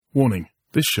Warning,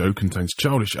 this show contains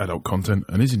childish adult content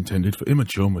and is intended for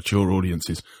immature, mature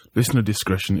audiences. Listener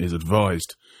discretion is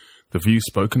advised. The views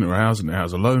spoken are ours and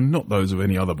ours alone, not those of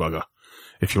any other bugger.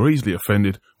 If you're easily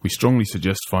offended, we strongly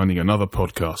suggest finding another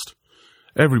podcast.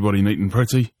 Everybody neat and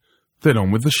pretty, then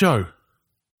on with the show.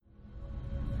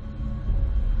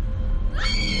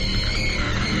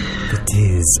 The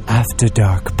Diz After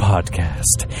Dark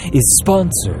podcast is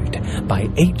sponsored by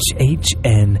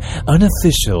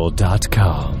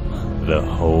HHNUnofficial.com, the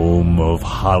home of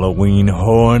Halloween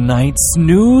Horror Nights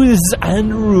news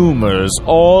and rumors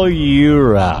all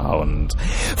year round.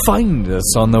 Find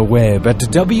us on the web at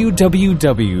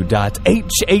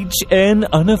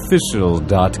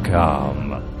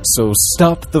www.hhnunofficial.com. So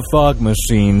stop the fog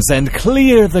machines and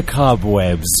clear the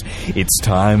cobwebs. It's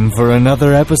time for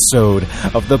another episode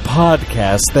of the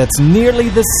podcast that's nearly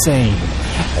the same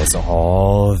as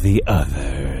all the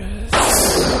others.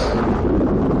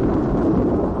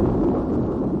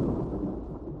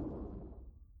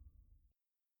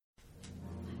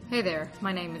 Hey there,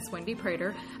 my name is Wendy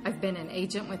Prater. I've been an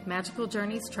agent with Magical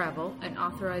Journeys Travel, an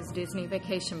authorized Disney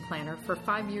vacation planner for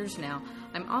 5 years now.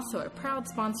 I'm also a proud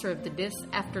sponsor of the Diz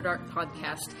After Dark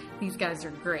podcast. These guys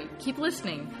are great. Keep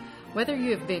listening. Whether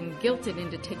you have been guilted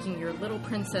into taking your little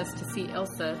princess to see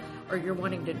Elsa, or you're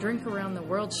wanting to drink around the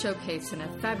World Showcase in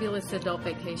a fabulous adult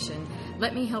vacation,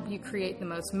 let me help you create the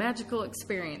most magical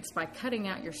experience by cutting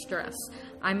out your stress.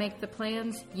 I make the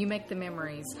plans, you make the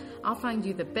memories. I'll find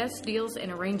you the best deals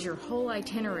and arrange your whole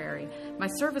itinerary. My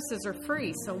services are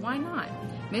free, so why not?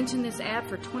 Mention this ad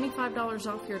for $25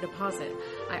 off your deposit.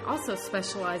 I also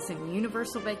specialize in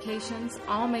universal vacations,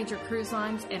 all major cruise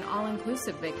lines, and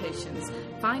all-inclusive vacations.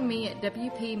 Find me at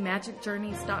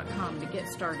WPMagicJourneys.com to get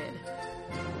started.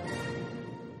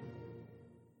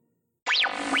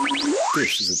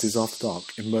 This is a Diz After Dark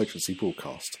emergency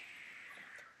broadcast.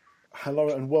 Hello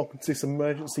and welcome to this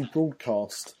emergency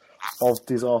broadcast of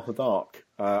Diz After Dark.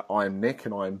 I'm Nick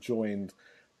and I'm joined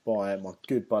by my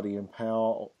good buddy and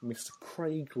pal, Mr.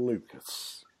 Craig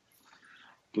Lucas.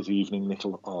 Good evening,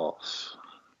 little arse.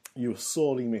 You were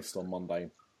sorely missed on Monday,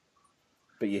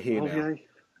 but you're here now. Yeah.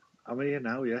 I'm here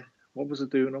now, yeah. What was I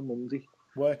doing on Monday?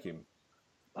 Working.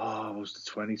 Oh, it was the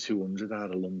 2200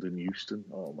 out of London Euston.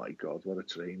 Oh my God, what a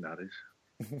train that is.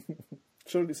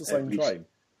 Surely it's the same train.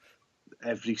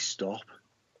 Every stop.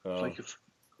 Oh. It's like a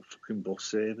fucking bus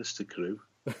service to Crewe.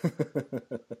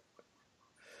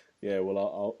 Yeah,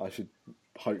 well, I should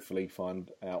hopefully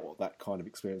find out what that kind of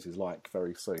experience is like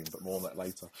very soon, but more on that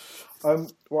later.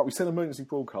 Right, we said emergency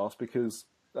broadcast because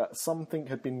something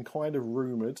had been kind of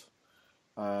rumoured,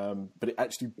 but it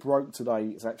actually broke today.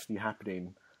 It's actually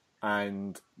happening,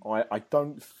 and I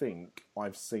don't think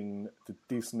I've seen the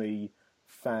Disney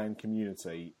fan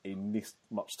community in this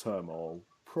much turmoil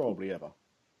probably ever.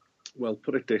 Well,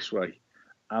 put it this way.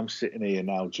 I'm sitting here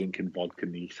now drinking vodka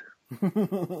neat.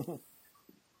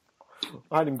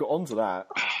 I hadn't got onto that.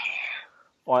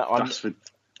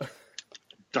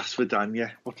 That's for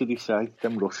Danya. What did he say?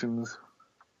 Them Russians.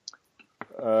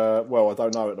 Well, I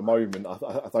don't know at the moment.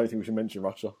 I don't think we should mention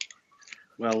Russia.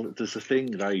 Well, there's a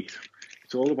thing, right?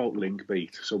 It's all about link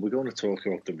bait. So we're going to talk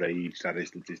about the rage that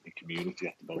is the Disney community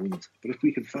at the moment. But if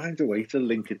we can find a way to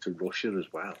link it to Russia as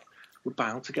well, we're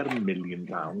bound to get 1 million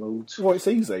downloads. Well, it's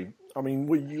easy. I mean,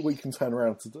 we can turn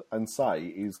around and say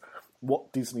is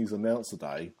what Disney's announced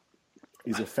today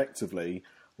is effectively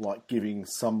like giving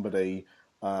somebody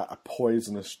a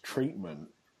poisonous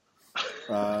treatment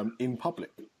in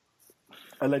public.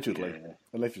 Allegedly. Yeah.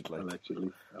 Allegedly.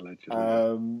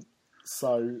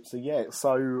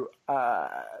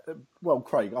 Well,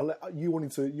 Craig, you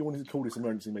wanted to call this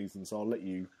emergency meeting, so I'll let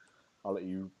you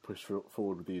push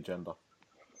forward with the agenda.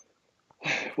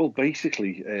 Well,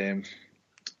 basically,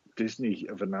 Disney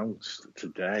have announced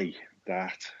today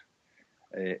that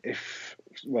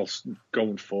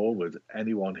going forward,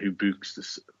 anyone who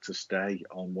books to stay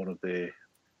on one of their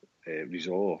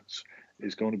resorts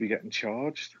is going to be getting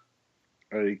charged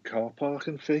a car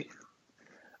parking fee,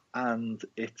 and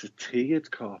it's a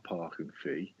tiered car parking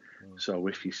fee. So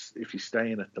if you're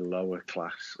staying at the lower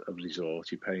class of resort,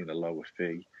 you're paying a lower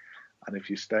fee, and if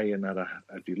you're staying at a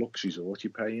deluxe resort,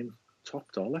 you're paying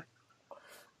top dollar.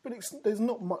 But there's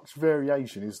not much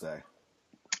variation, is there?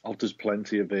 Oh, there's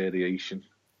plenty of variation.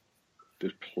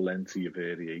 If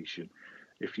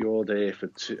you're there for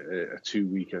a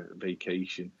 2-week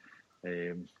vacation,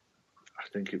 I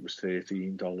think it was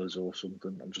 $13 or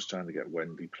something. I'm just trying to get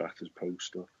Wendy Prater's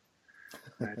post up.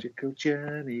 Magical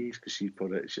Journeys, because she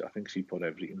put it. I think she put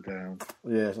everything down.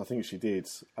 Yes, I think she did.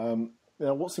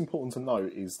 Now, what's important to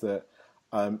note is that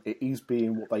it is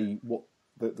being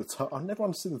the term. I never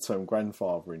understood the term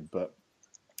grandfathering, but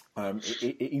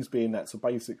It is being that. So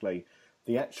basically,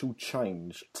 the actual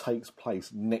change takes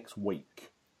place next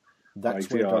week. That's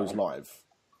Right, when it yeah. goes live.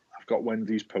 I've got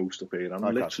Wendy's post up here. I'm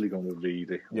Okay. literally going to read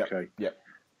it. Yep, Okay. yep.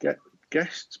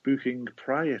 Guests booking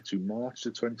prior to March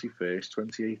the 21st,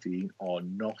 2018 are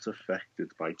not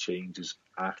affected by changes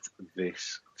at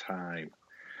this time.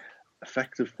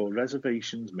 Effective for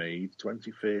reservations made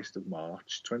 21st of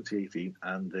March 2018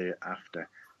 and thereafter.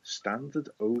 Standard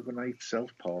overnight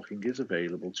self-parking is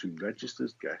available to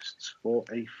registered guests for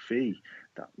a fee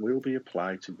that will be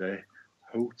applied to their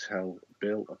hotel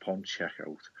bill upon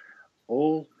checkout.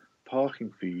 All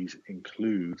parking fees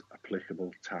include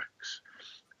applicable tax.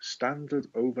 Standard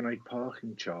overnight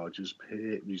parking charges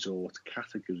per resort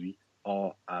category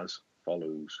are as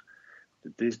follows.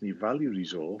 The Disney Value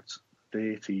Resort,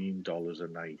 $13 a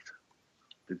night.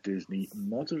 The Disney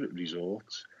Moderate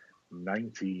Resorts,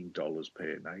 $19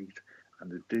 per night. And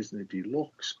the Disney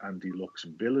Deluxe and Deluxe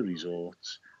Villa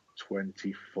Resorts,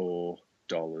 $24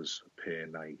 per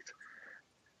night.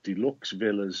 Deluxe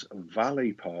Villas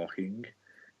valet parking,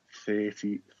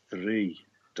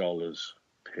 $33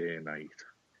 per night.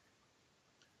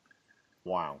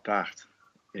 Wow. That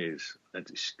is a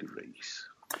disgrace.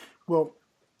 Well,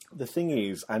 the thing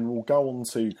is, and we'll go on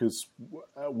to, because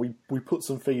we put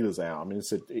some feelers out. I mean,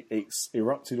 it's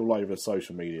erupted all over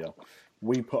social media.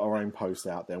 We put our own posts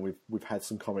out there. And we've had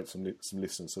some comments from some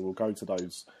listeners, so we'll go to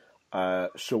those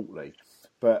shortly.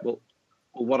 But Well,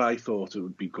 what I thought it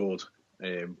would be good,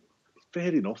 fair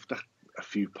enough that a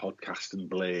few podcasting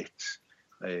blades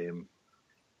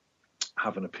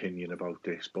have an opinion about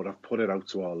this, but I've put it out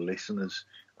to our listeners,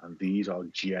 and these are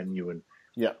genuine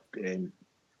yeah,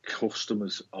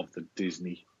 customers of the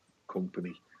Disney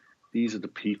company. These are the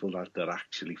people that they're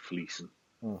actually fleecing.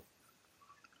 Now,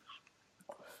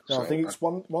 I think it's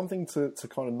one thing to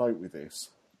kind of note with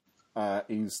this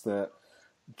is that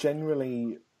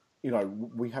generally, you know,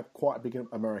 we have quite a big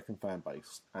American fan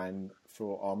base, and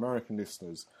for our American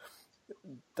listeners,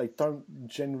 they don't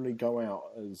generally go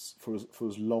out for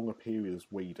as long a period as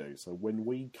we do. So when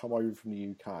we come over from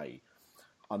the UK,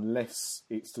 unless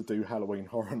it's to do Halloween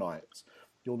Horror Nights,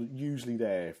 you're usually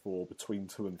there for between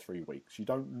 2 and 3 weeks. You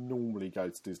don't normally go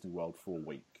to Disney World for a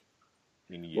week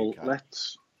in the UK. Well,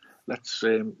 let's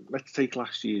take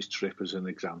last year's trip as an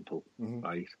example,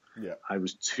 right? Yeah. I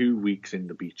was 2 weeks in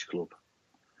the beach club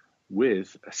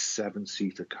with a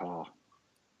 7-seater car,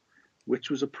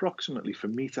 which was approximately, for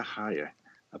me to hire,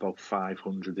 about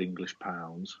 500 English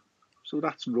pounds. So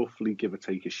that's roughly, give or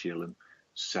take a shilling,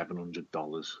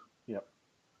 $700. Yep.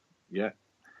 Yeah.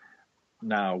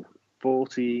 Now,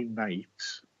 14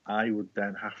 nights, I would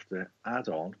then have to add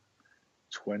on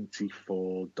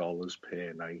 $24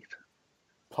 per night.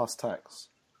 Plus tax.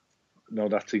 No,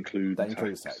 that's including That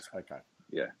includes tax. Okay.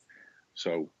 Yeah.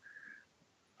 So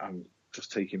I'm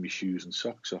just taking my shoes and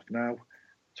socks off now.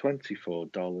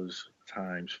 $24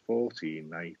 times 14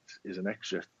 nights is an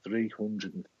extra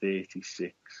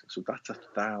 $336. So that's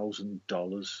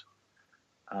 $1,000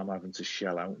 I'm having to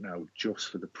shell out now just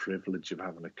for the privilege of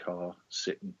having a car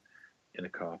sitting in a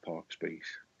car park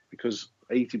space. Because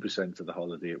 80% of the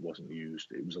holiday it wasn't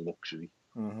used. It was a luxury.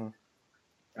 Mm-hmm.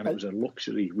 And it was a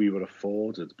luxury we were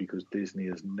afforded because Disney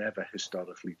has never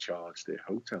historically charged their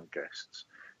hotel guests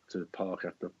to park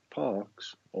at the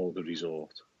parks or the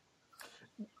resort.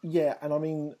 Yeah, and I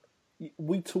mean,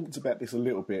 we talked about this a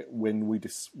little bit when we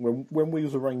when we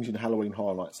was arranging Halloween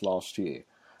Horror Nights last year.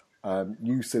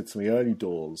 You said to me early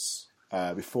doors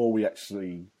before we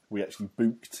actually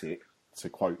booked it. To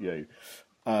quote you,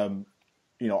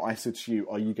 you know, I said to you,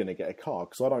 "Are you going to get a car?"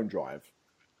 Because I don't drive,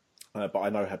 but I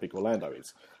know how big Orlando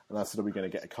is, and I said, "Are we going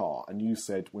to get a car?" And you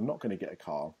said, "We're not going to get a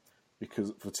car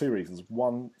because for 2 reasons: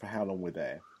 one, for how long we're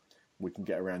there, we can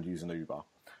get around using Uber,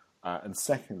 and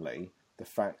secondly, the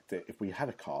fact that if we had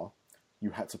a car, you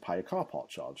had to pay a car park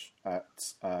charge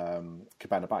at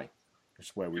Cabana Bay, which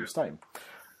is where we were staying."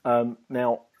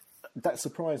 Now, that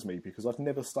surprised me because I've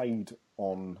never stayed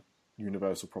on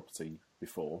Universal property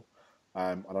before.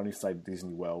 I'd only stayed at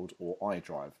Disney World or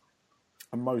iDrive.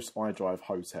 And most iDrive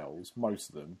hotels, most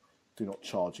of them, do not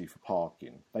charge you for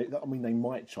parking. They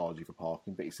might charge you for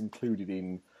parking, but it's included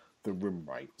in the room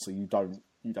rate, so you don't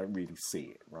really see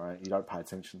it, right? You don't pay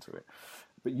attention to it.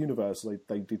 But Universal,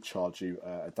 they did charge you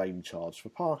a daily charge for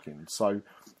parking. So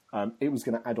it was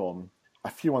going to add on a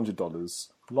few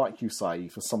 $100s, like you say,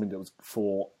 for something that was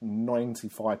for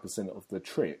 95% of the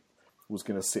trip was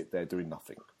going to sit there doing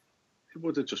nothing. It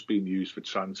would have just been used for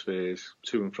transfers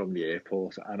to and from the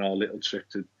airport and our little trip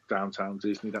to downtown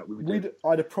Disney that we did.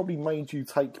 I'd have probably made you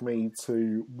take me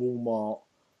to Walmart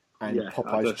and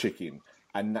Popeye's Chicken,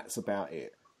 and that's about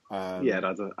it.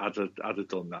 I'd have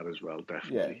done that as well,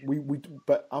 definitely. Yeah,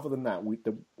 but other than that, we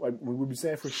was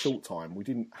there for a short time. We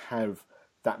didn't have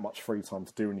that much free time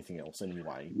to do anything else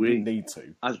anyway. We didn't need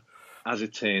to. As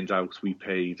it turns out, we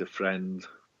paid a friend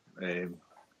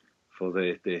for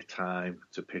their time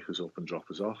to pick us up and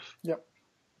drop us off. Yep.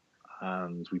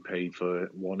 And we paid for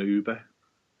one Uber.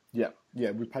 Yeah,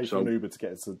 we paid for an Uber to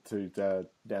get us to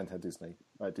downtown Disney.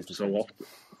 So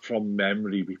from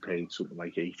memory, we paid something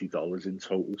like $80 in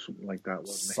total, something like that,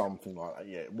 wasn't it? Something like that.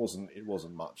 Yeah, it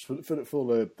wasn't much for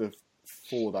the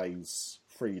 3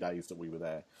 days that we were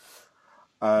there.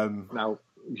 Now,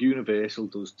 Universal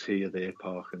does tier their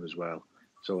parking as well.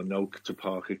 So I know to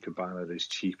park at Cabana is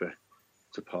cheaper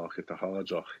to park at the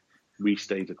Hard Rock. We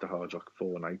stayed at the Hard Rock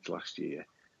 4 nights last year,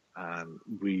 and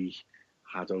we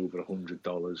had over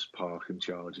 $100 parking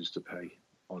charges to pay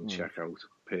on checkout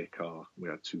per car. We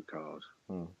had 2 cars.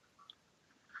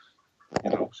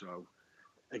 So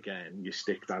again, you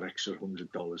stick that extra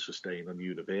 $100 for staying on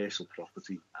Universal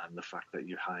property, and the fact that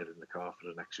you're hiring the car for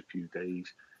an extra few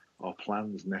days. Our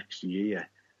plans next year,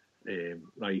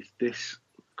 this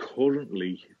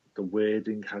currently the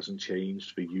wording hasn't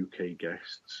changed for UK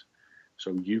guests.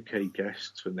 So UK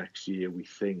guests for next year, we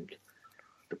think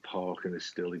the parking is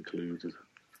still included.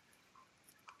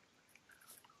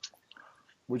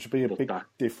 Which would be a big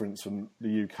difference from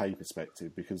the UK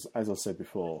perspective, because as I said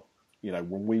before,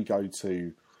 when we go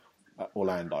to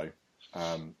Orlando,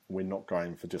 we're not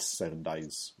going for just 7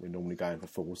 days. We're normally going for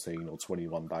 14 or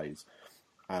 21 days.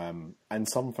 And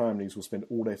some families will spend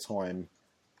all their time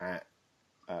at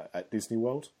Disney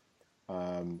World.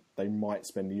 They might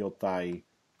spend the odd day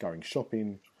going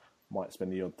shopping, might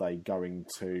spend the odd day going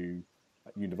to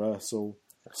Universal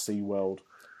or SeaWorld,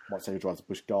 might take a drive to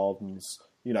Busch Gardens.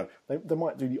 They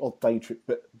might do the odd day trip,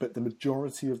 but the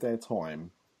majority of their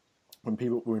time, when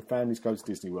families go to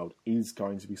Disney World, is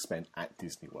going to be spent at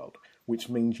Disney World, which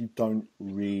means you don't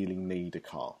really need a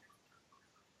car.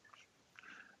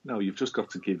 No, you've just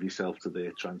got to give yourself to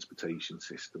their transportation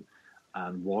system.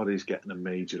 And what is getting a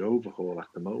major overhaul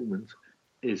at the moment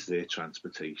is their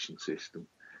transportation system.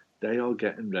 They are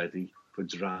getting ready for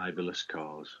driverless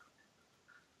cars.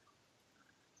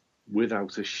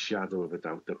 Without a shadow of a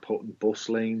doubt, they're putting bus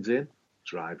lanes in,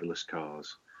 driverless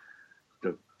cars.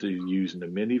 They're using the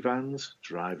minivans,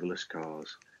 driverless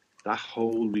cars. That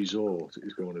whole resort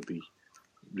is going to be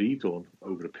redone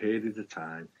over a period of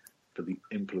time for the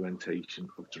implementation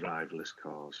of driverless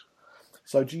cars.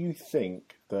 So do you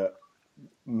think that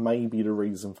maybe the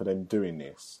reason for them doing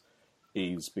this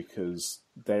is because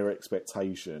their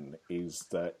expectation is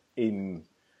that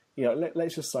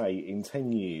let's just say in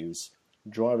 10 years,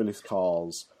 driverless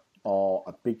cars are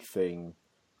a big thing.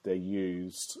 They're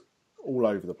used all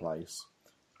over the place.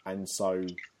 And so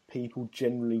people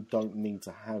generally don't need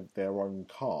to have their own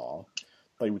car.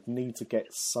 They would need to get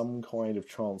some kind of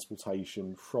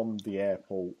transportation from the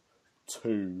airport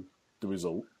to the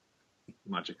resort.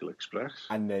 Magical Express.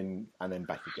 And then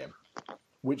back again.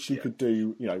 Which you could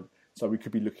do, so we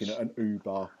could be looking at an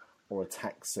Uber or a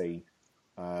taxi.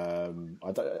 Do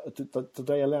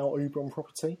they allow Uber on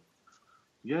property?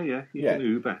 Yeah, you can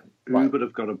Uber. Right. Uber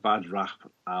have got a bad rap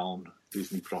on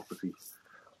Disney property.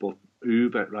 But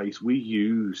Uber, we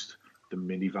used the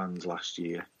minivans last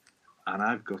year. And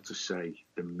I've got to say,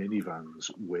 the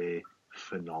minivans were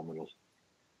phenomenal.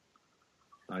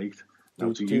 Right?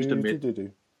 Now, to use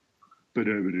the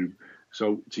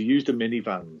So to use the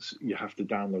minivans, you have to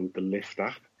download the Lyft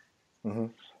app. Mm-hmm.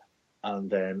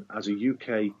 And then as a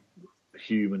UK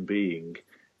human being,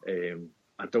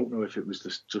 I don't know if it was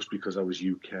just because I was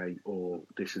UK or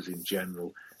this is in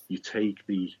general, you take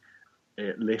the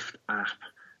Lyft app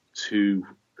to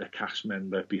a cast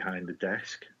member behind the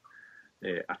desk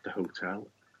at the hotel.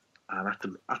 And at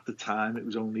the time, I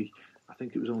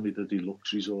think it was only the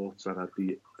deluxe resorts that had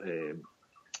the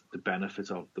benefit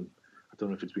of them. I don't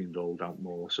know if it's been rolled out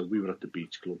more. So we were at the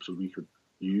beach club, so we could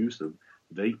use them.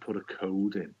 They put a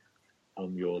code in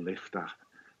on your Lyft app,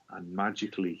 and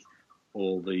magically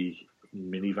all the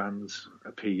minivans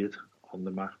appeared on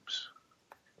the maps.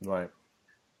 Right.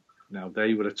 Now,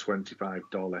 they were a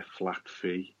 $25 flat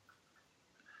fee.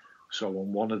 So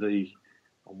on one of the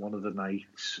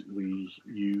nights we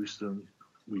used them,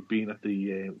 we'd been at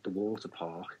the water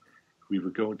park.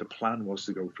 The plan was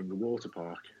to go from the water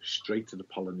park straight to the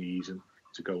Polynesian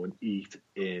to go and eat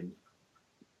in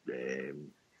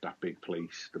that big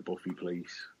place, the Buffy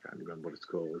place. Can't remember what it's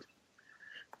called.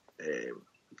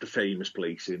 The famous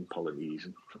place in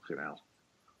Polynesian. Fucking hell.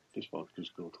 This vodka's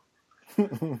good.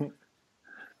 The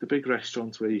big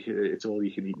restaurant where it's all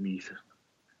you can eat meat.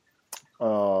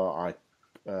 Yeah.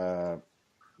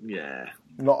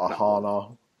 Not Not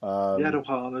Ahana.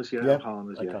 Ohana's,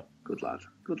 Ohana's, okay. Good lad.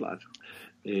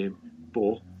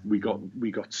 But we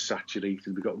got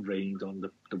saturated, we got rained on,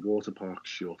 the water park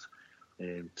shut,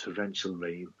 torrential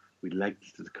rain. We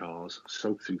legged to the cars,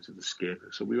 soaked through to the skin.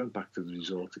 So we went back to the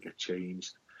resort to get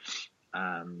changed,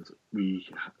 and we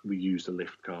used the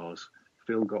lift cars.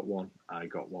 Phil got one, I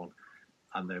got one,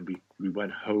 and then we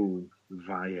went home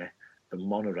via the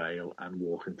monorail and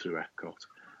walking through Epcot,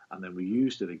 and then we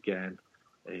used it again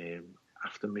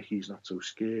after Mickey's Not So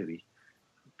Scary,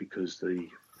 because the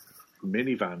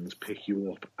minivans pick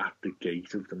you up at the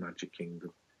gate of the Magic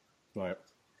Kingdom. Right.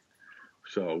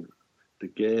 So the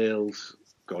girls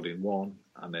got in one,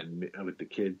 and then with the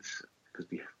kids, because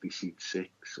they seat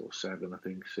 6 or 7, I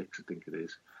think 6, I think it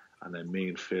is, and then me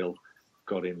and Phil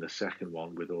got in the second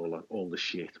one with all the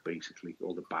shit, basically,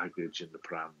 all the baggage and the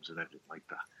prams and everything like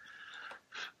that.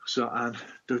 So, and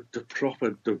the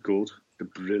good, the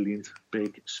brilliant,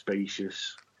 big,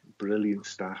 spacious, brilliant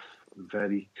staff,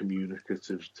 very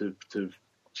communicative,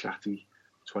 chatty.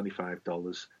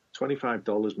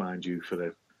 $25, mind you, for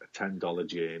a $10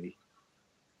 journey.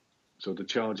 So they're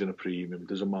charging a premium.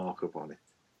 There's a markup on it.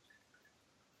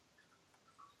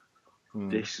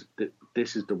 This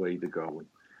is the way they're going,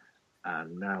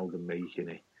 and now they're making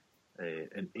it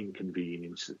an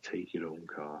inconvenience to take your own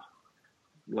car.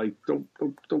 Like,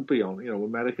 don't be on.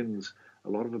 Americans. A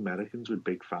lot of Americans with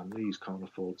big families can't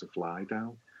afford to fly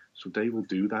down, so they will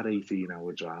do that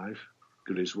 18-hour drive,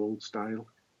 Griswold style,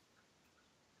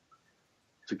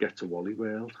 to get to Wally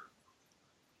World.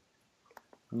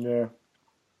 Yeah.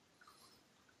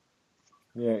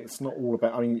 Yeah, it's not all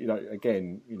about. I mean,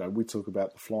 again, we talk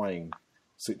about the flying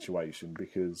situation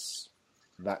because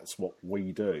that's what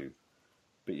we do.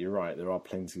 But you're right, there are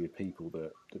plenty of people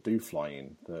that do fly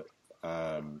in that,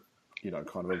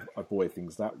 kind of avoid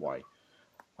things that way.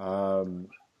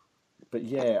 But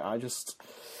yeah, I just,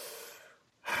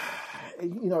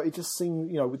 it just seemed,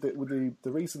 with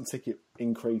the recent ticket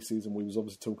increases, and we was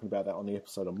obviously talking about that on the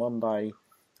episode on Monday,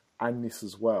 and this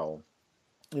as well.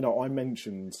 I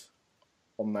mentioned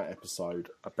on that episode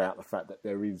about the fact that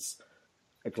there is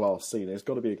a glass ceiling. There's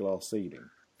got to be a glass ceiling,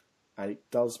 and it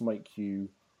does make you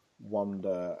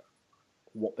wonder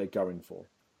what they're going for.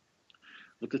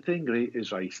 But the thing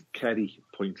is, right, Kerry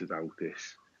pointed out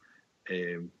this.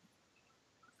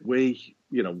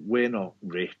 We're not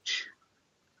rich,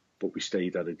 but we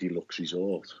stayed at a deluxe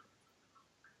resort.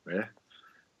 Yeah,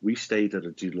 we stayed at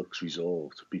a deluxe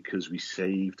resort because we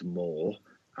saved more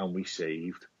and we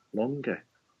saved longer.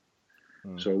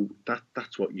 So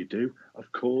that's what you do.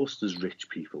 Of course, there's rich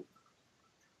people,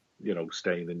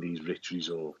 staying in these rich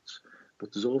resorts,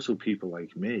 but there's also people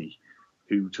like me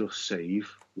who just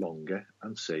save longer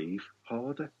and save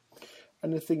harder.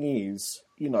 And the thing is,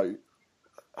 the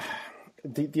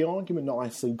argument that I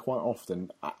see quite often,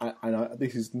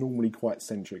 this is normally quite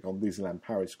centric on Disneyland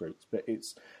Paris groups, but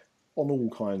it's on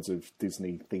all kinds of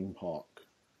Disney theme park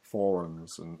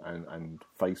forums and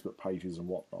Facebook pages and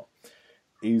whatnot,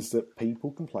 is that people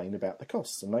complain about the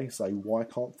costs and they say, why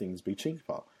can't things be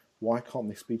cheaper? Why can't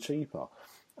this be cheaper?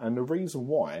 And the reason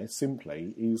why,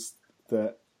 simply, is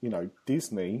that,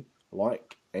 Disney,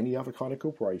 like any other kind of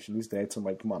corporation, is there to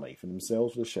make money for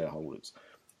themselves, for the shareholders.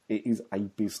 It is a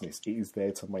business. It is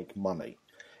there to make money.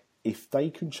 If they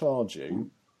can charge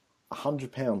you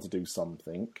 £100 to do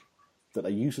something that they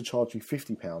used to charge you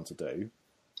 £50 to do,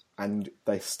 and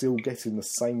they're still getting the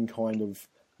same kind of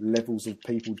levels of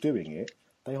people doing it,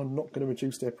 they are not going to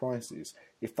reduce their prices.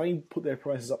 If they put their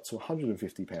prices up to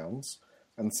 £150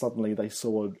 and suddenly they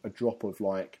saw a drop of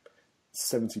like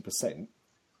 70%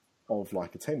 of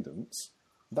like attendance,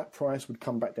 that price would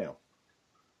come back down.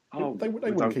 They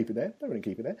wouldn't keep it there. They wouldn't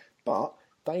keep it there. But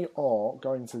they are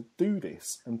going to do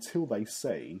this until they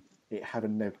see it have a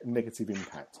negative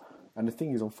impact. And the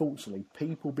thing is, unfortunately,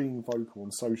 people being vocal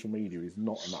on social media is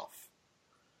not enough.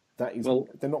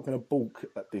 They're not going to balk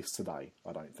at this today,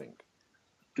 I don't think.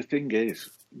 The thing is,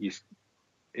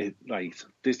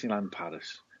 Disneyland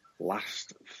Paris,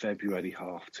 last February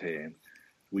half term,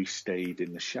 we stayed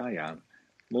in the Cheyenne,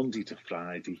 Monday to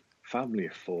Friday, family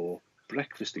of 4,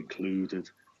 breakfast included,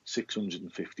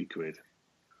 £650.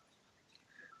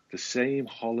 The same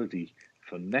holiday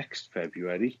for next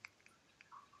February,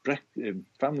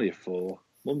 family of 4,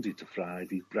 Monday to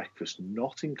Friday, breakfast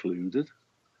not included,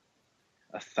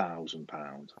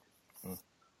 £1,000.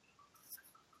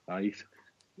 Right?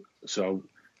 So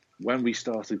when we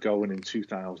started going in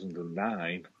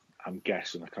 2009, I'm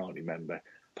guessing, I can't remember,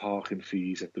 parking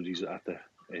fees at the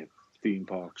theme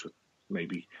parks were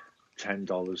maybe $10,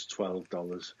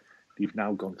 $12. They've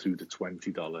now gone through the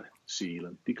 $20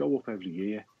 ceiling. They go up every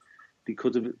year. they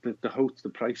could have the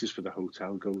prices for the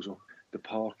hotel goes up, the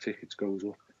park tickets goes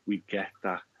up. We get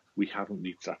that. We haven't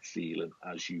reached that ceiling,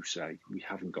 as you say. We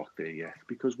haven't got there yet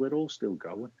because we're all still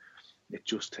going. It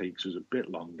just takes us a bit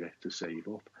longer to save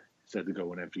up. Instead of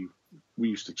going we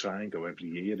used to try and go every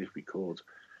year if we could.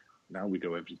 Now we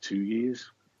go every 2 years.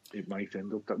 It might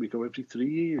end up that we go every 3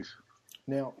 years.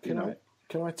 Now,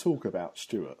 can I talk about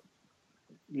Stuart?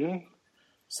 Yeah.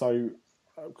 So,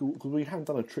 we haven't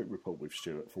done a trip report with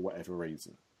Stuart for whatever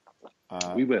reason.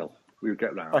 We will. We'll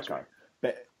get round. Okay,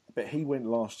 but he went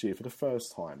last year for the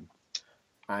first time,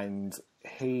 and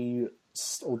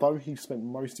although he spent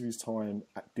most of his time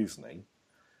at Disney,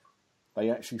 they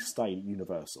actually stayed at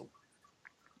Universal.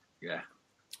 Yeah.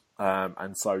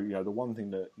 And so, the one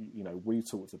thing that, we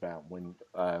talked about when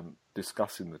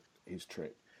discussing his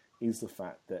trip is the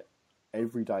fact that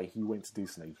every day he went to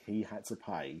Disney, he had to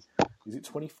pay, is it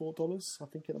 $24, I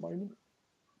think, at the moment?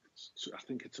 I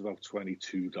think it's about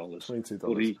 $22. $22.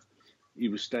 But he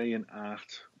was staying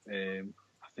at, I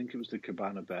think it was the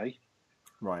Cabana Bay.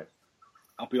 Right.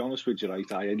 I'll be honest with you,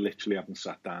 right? I literally haven't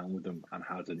sat down with him and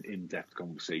had an in-depth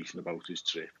conversation about his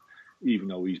trip. Even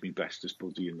though he's my bestest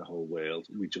buddy in the whole world,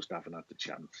 we just haven't had the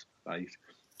chance, right?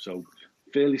 So,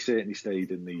 fairly certain he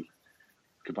stayed in the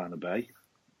Cabana Bay,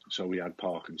 so he had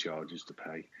parking charges to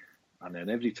pay. And then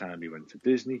every time he went to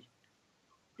Disney,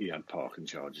 he had parking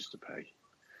charges to pay.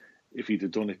 If he'd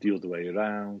have done it the other way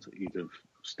around, he'd have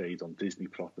stayed on Disney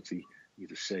property,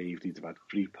 he'd have saved, he'd have had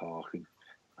free parking,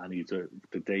 and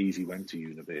the days he went to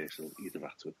Universal, he'd have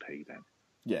had to have paid them.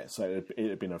 Yeah, so it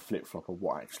had been a flip-flop of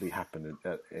what actually happened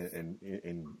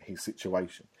in his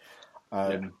situation.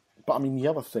 But, I mean, the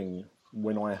other thing,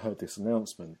 when I heard this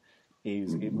announcement,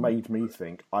 is it made me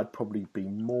think I'd probably be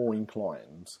more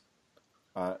inclined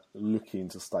looking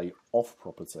to stay off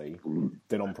property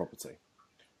than on property.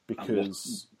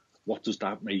 Because... What does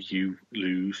that make you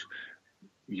lose?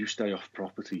 You stay off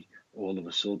property, all of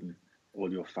a sudden,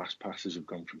 all your fast passes have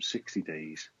gone from 60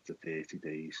 days to 30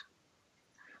 days.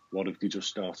 What have they just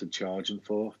started charging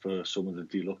for some of the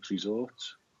deluxe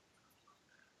resorts?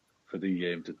 For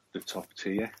the top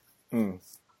tier?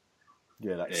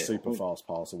 Yeah, that super fast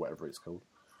pass or whatever it's called.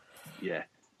 Yeah,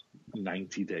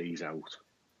 90 days out.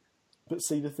 But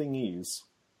see, the thing is,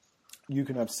 you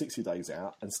can have 60 days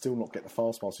out and still not get the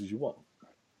fast passes you want.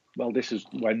 Well, this is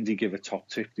Wendy gave a top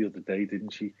tip the other day,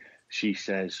 didn't she? She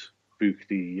says book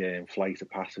the flight of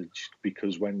passage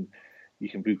because when you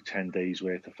can book 10 days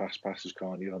worth of fast passes,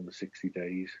 can't you, on the 60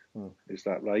 days? Is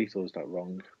that right or is that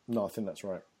wrong? No, I think that's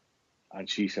right. And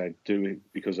she said do it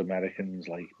because Americans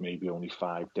like maybe only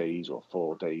 5 days or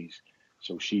 4 days.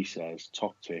 So she says,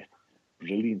 top tip,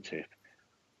 brilliant tip,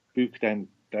 book them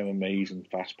amazing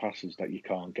fast passes that you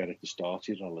can't get at the start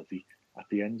of your holiday, at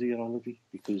the end of your holiday,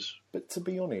 because... But to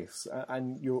be honest,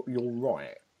 and you're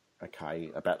right,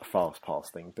 okay, about the fast pass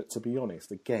thing, but to be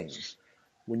honest, again,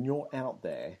 when you're out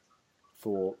there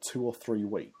for 2 or 3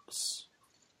 weeks,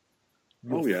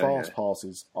 your fast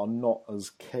passes are not as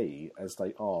key as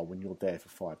they are when you're there for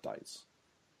 5 days.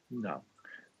 No.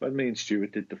 When me and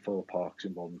Stuart did the 4 parks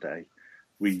in one day,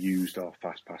 we used our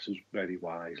fast passes very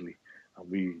wisely, and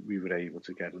we were able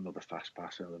to get another fast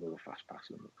pass and another fast pass,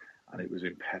 and it was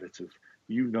imperative.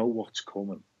 You know what's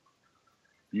coming.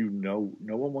 You know,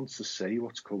 no one wants to say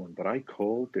what's coming, but I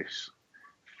called this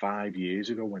 5 years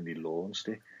ago when they launched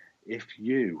it. If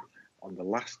you, on the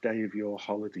last day of your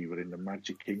holiday, were in the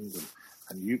Magic Kingdom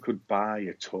and you could buy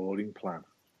a touring plan,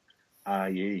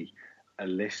 i.e. a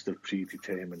list of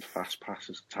predetermined fast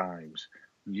passes times,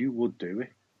 you would do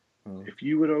it. If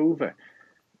you were over,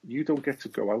 you don't get to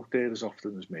go out there as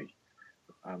often as me,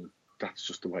 and that's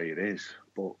just the way it is.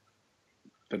 But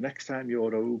the next time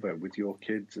you're over with your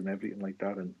kids and everything like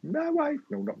that, and my wife,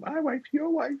 no, not my wife, your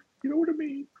wife, you know what I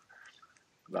mean,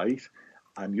 right?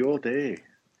 And you're there,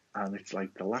 and it's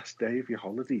like the last day of your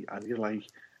holiday, and you're like,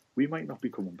 we might not be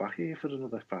coming back here for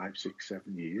another 5, 6,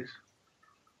 7 years.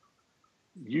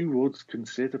 You would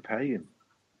consider paying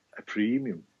a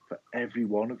premium for every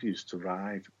one of you to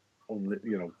ride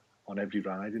on every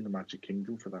ride in the Magic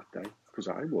Kingdom for that day, because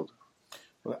I would.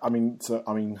 Well,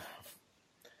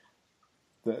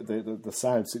 the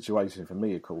sad situation for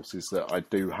me, of course, is that I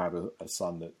do have a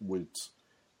son that would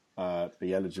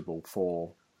be eligible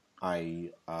for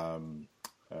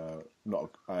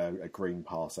not a green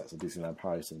pass, that's a Disneyland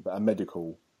Paris thing, but a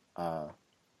medical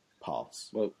pass.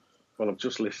 Well, I've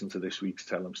just listened to this week's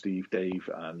Tell 'em Steve Dave,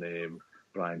 and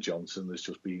Brian Johnson has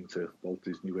just been to Walt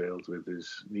Disney World with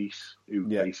his niece, who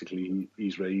basically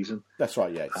he's raising. That's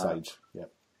right, yeah, Sage. Yeah,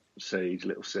 Sage,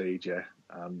 little Sage, yeah.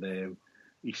 And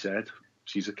he said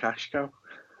she's a cash cow.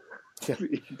 Yeah.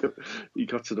 he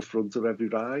got to the front of every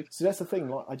ride. See, that's the thing.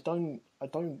 Like, I don't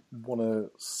want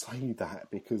to say that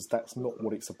because that's not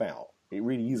what it's about. It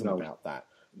really isn't about that.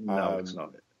 No, it's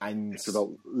not. And it's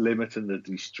about limiting the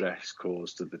distress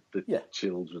caused to the Yeah.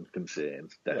 children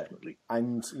concerned, definitely. Yeah.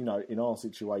 And, you know, in our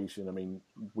situation, I mean,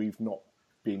 we've not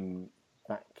been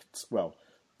back... Well,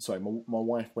 sorry, my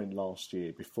wife went last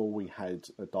year before we had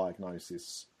a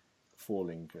diagnosis for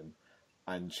Lincoln,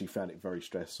 and she found it very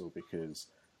stressful because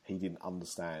he didn't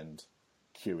understand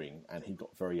queuing and he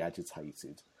got very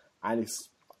agitated. Alice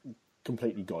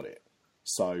completely got it.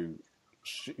 So...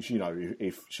 you know,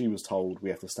 if she was told we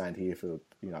have to stand here for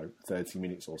 30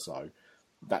 minutes or so,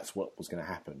 that's what was going to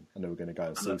happen, and they were going to go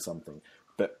and see something.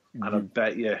 But I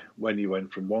bet you when you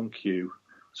went from one queue,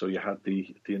 so you had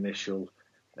the initial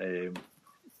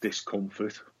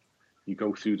discomfort, you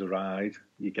go through the ride,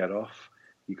 you get off,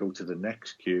 you go to the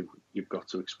next queue, you've got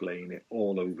to explain it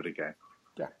all over again.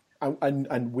 Yeah,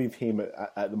 and with him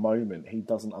at the moment, he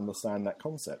doesn't understand that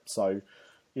concept, so.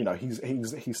 You know, he's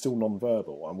still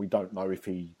non-verbal, and we don't know if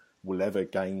he will ever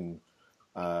gain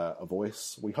a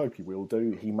voice. We hope he will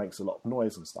do. He makes a lot of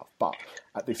noise and stuff, but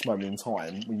at this moment in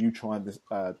time, when you try and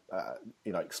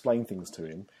explain things to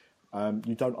him,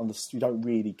 you don't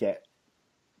really get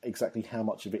exactly how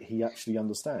much of it he actually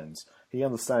understands. He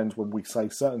understands when we say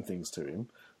certain things to him,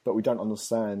 but we don't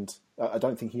understand. I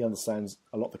don't think he understands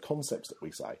a lot of the concepts that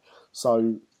we say.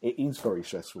 So it is very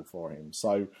stressful for him.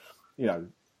 So, you know.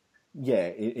 Yeah,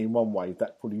 in one way,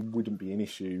 that probably wouldn't be an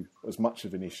issue, as much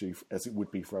of an issue as it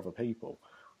would be for other people.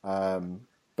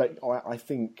 But I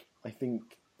think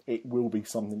it will be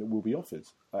something that will be offered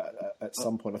at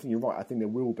some point. I think you're right. I think there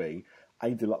will be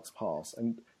a deluxe pass,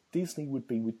 and Disney would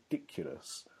be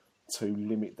ridiculous to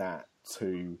limit that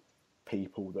to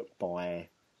people that buy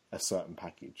a certain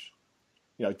package.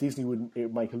 You know, Disney it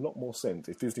would make a lot more sense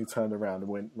if Disney turned around and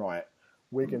went, right,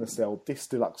 we're going to sell this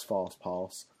deluxe fast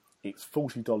pass. It's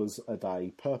 $40 a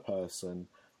day per person,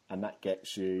 and that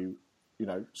gets you,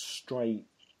 straight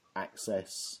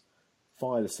access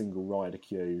via the single rider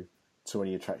queue to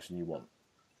any attraction you want.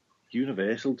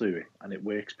 Universal do it, and it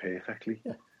works perfectly.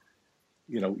 Yeah.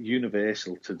 You know,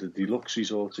 Universal to the deluxe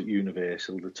resort at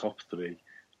Universal, the top three,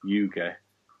 you get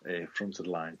front of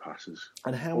the line passes.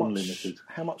 And unlimited.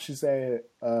 How much is their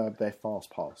fast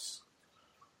pass?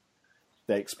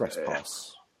 Their express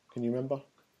pass? Can you remember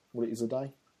what it is a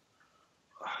day?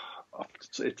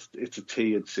 It's a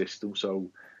tiered system,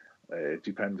 so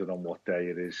depending on what day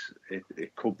it is,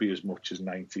 it could be as much as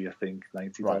 $90. I think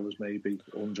 $90 right. Maybe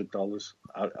 $100.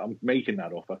 I'm making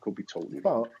that up. I could be totally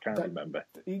wrong. I can't remember.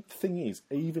 The thing is,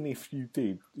 even if you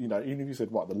did, even if you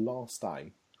said, right, the last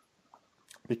day,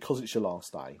 because it's your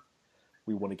last day,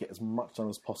 we want to get as much done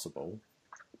as possible,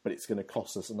 but it's going to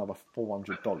cost us another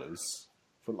 $400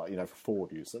 for for four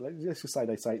of you. So let's just say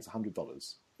they say it's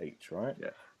 $100 each, right? Yeah.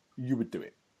 You would do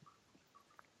it.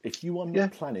 If you are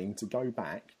not planning to go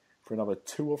back for another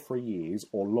 2 or 3 years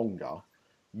or longer,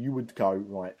 you would go,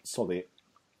 right, sod it,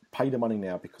 pay the money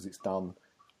now because it's done,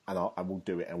 and we'll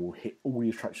do it, and we'll hit all the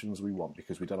attractions we want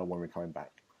because we don't know when we're coming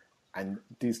back. And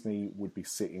Disney would be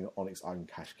sitting on its own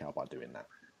cash cow by doing that.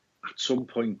 At some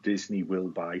point, Disney will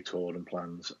buy touring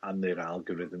plans and their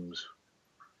algorithms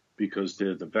because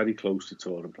they're very close to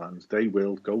touring plans. They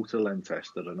will go to Len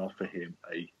Tester and offer him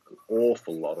an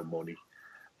awful lot of money,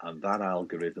 and that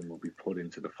algorithm will be put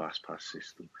into the FastPass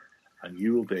system, and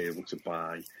you will be able to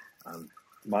buy, and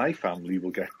my family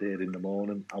will get there in the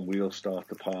morning, and we'll start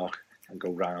the park and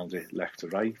go round it left to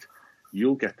right.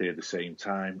 You'll get there at the same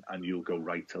time, and you'll go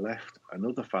right to left.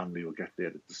 Another family will get there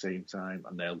at the same time,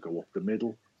 and they'll go up the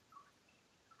middle.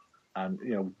 And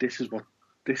this is what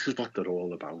they're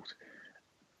all about.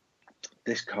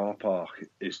 This car park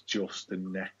is just the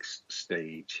next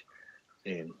stage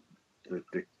in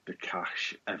the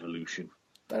cash evolution.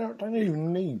 They don't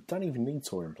even need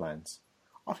touring plans.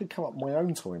 I could come up with my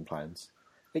own touring plans.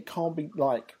 It can't be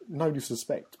no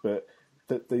disrespect, but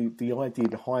the idea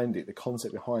behind it, the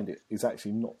concept behind it, is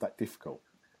actually not that difficult.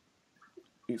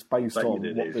 It's based on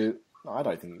I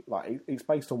don't think it's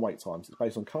based on wait times. It's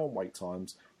based on current wait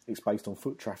times. It's based on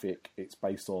foot traffic. It's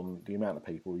based on the amount of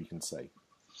people you can see.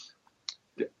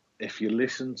 If you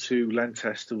listen to Len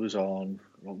Tester was on,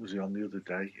 what was he on the other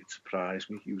day? It surprised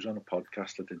me. He was on a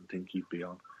podcast I didn't think he'd be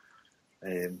on.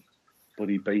 But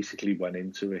he basically went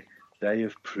into it. They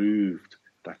have proved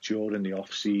that during the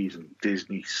off-season,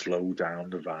 Disney slowed down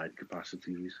the ride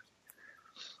capacities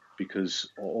because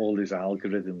all his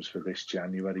algorithms for this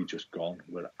January just gone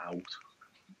were out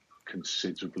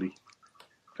considerably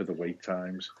for the wait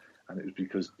times. And it was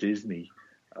because Disney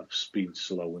have been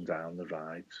slowing down the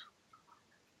rides.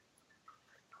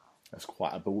 That's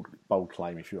quite a bold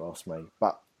claim, if you ask me.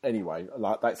 But anyway,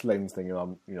 like that's Len's thing,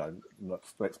 and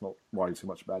let's not worry too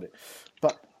much about it.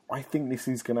 But I think this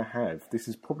is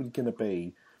probably going to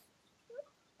be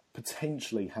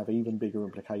potentially have even bigger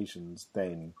implications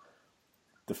than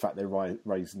the fact they're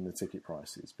raising the ticket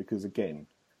prices. Because again,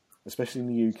 especially in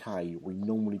the UK, we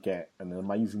normally get an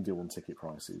amazing deal on ticket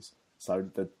prices. So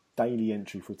the daily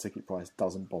entry for a ticket price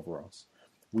doesn't bother us.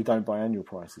 We don't buy annual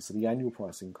prices, so the annual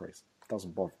price increase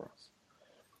doesn't bother us.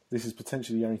 This is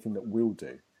potentially the only thing that will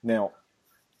do. Now,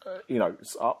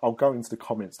 I'll go into the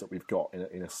comments that we've got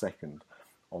in a second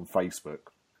on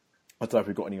Facebook. I don't know if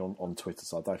we've got any on Twitter,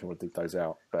 so I don't think we'll dig those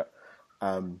out. But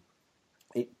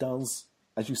it does,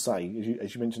 as you say,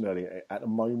 as you mentioned earlier, at the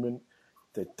moment,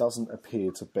 there doesn't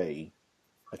appear to be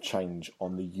a change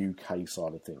on the UK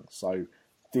side of things. So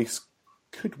this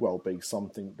could well be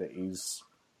something that is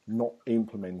not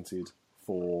implemented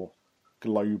for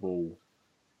global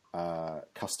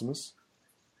customers.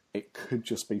 It could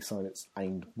just be something that's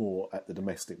aimed more at the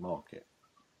domestic market.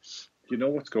 You know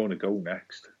what's going to go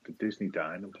next? The Disney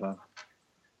dining plan.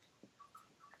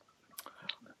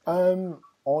 At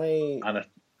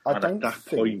that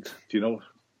point, do you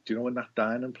know when that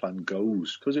dining plan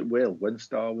goes? Because it will. When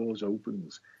Star Wars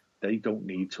opens, they don't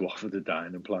need to offer the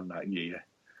dining plan that year,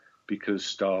 because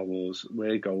Star Wars,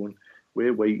 we're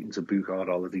waiting to book our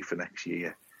holiday for next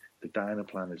year. The dining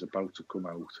plan is about to come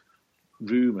out,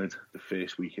 rumoured the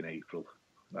first week in April,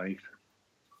 right?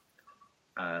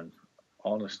 And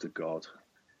honest to God,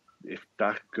 if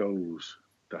that goes,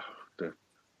 the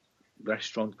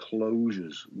restaurant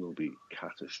closures will be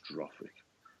catastrophic.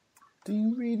 Do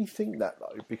you really think that,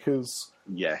 though? Because...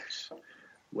 Yes.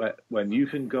 When you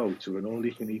can go to an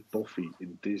all-you-can-eat buffet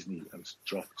in Disney and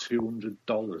drop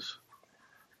 $200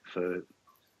 for...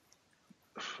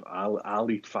 I'll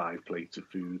eat 5 plates of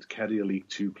food, Kerry will eat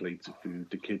 2 plates of food,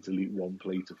 the kids will eat 1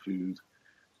 plate of food,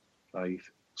 right?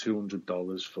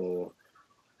 $200 for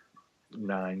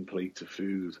 9 plates of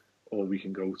food. Or we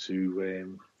can go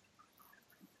to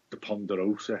the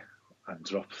Ponderosa and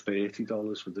drop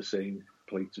 $30 for the same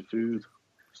plate of food.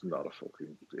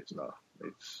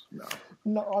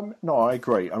 No, I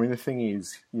agree. I mean, the thing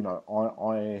is,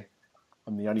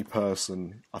 I'm the only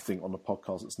person, I think, on the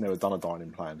podcast that's never done a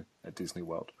dining plan at Disney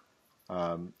World.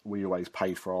 We always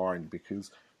paid for our own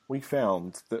because we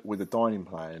found that with a dining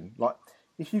plan, like,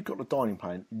 if you've got the dining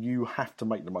plan, you have to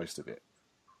make the most of it.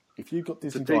 If you've got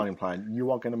Disney dining plan,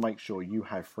 you are going to make sure you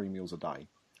have 3 meals a day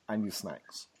and your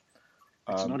snacks.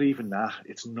 It's not even that.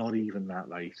 It's not even that,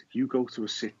 right? You go to a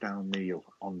sit-down meal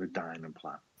on the dining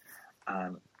plan,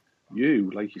 and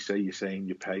you, like you say, you're saying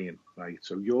you're paying, right?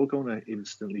 So you're going to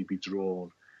instantly be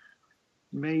drawn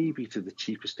maybe to the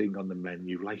cheapest thing on the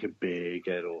menu, like a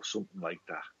burger or something like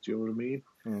that. Do you know what I mean?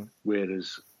 Mm.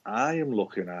 Whereas I am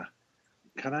looking at,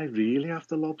 can I really have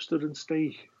the lobster and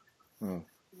steak? Mm.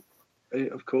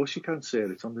 Of course you can, sir.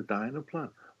 It's on the dining plan.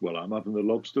 Well, I'm having the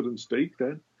lobster and steak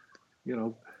then,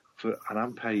 and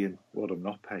I'm paying what I'm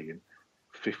not paying,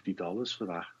 $50 for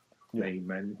that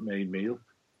main meal.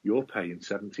 You're paying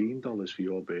 $17 for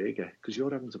your burger because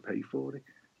you're having to pay for it.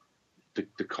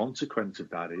 The consequence of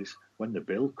that is when the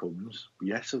bill comes,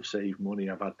 yes, I've saved money.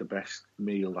 I've had the best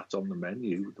meal that's on the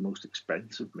menu, the most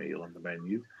expensive meal on the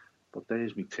menu, but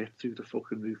there's me tip through the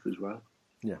fucking roof as well.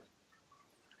 Yeah.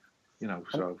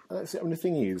 So... That's it. I mean, the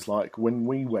thing is, like, when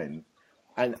we went,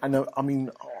 and I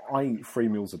mean, I eat 3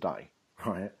 meals a day,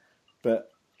 right?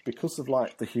 But because of,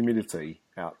 like, the humidity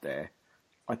out there,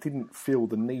 I didn't feel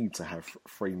the need to have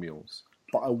 3 meals.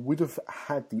 But I would have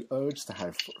had the urge to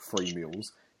have 3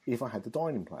 meals if I had the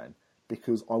dining plan,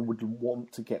 because I would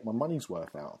want to get my money's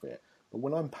worth out of it. But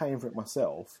when I'm paying for it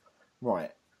myself,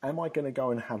 right, am I going to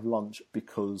go and have lunch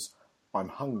because I'm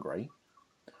hungry?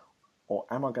 Or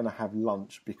am I going to have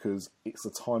lunch because it's the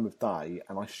time of day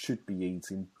and I should be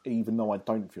eating even though I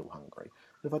don't feel hungry?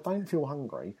 If I don't feel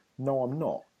hungry, no, I'm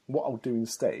not. What I'll do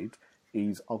instead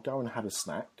is I'll go and have a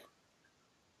snack,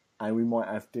 and we might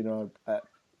have dinner at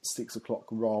 6 o'clock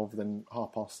rather than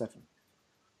 7:30,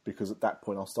 because at that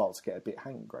point I'll start to get a bit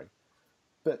hangry.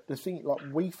 But the thing, like,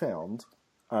 we found,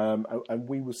 and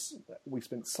we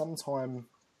spent some time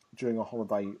during our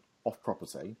holiday off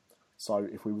property. So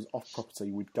if we was off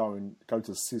property, we'd go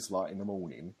to Sizzler in the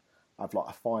morning, have like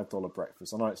a $5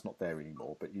 breakfast. I know it's not there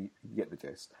anymore, but you get the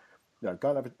gist.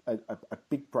 Go and have a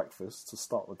big breakfast to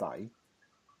start the day,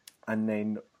 and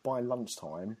then by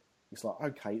lunchtime, it's like,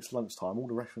 okay, it's lunchtime. All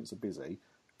the restaurants are busy.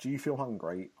 Do you feel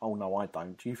hungry? Oh no, I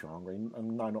don't. Do you feel hungry?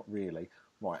 No, not really.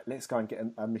 Right, let's go and get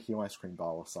a Mickey ice cream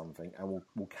bar or something, and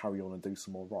we'll carry on and do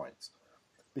some more rides,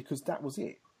 because that was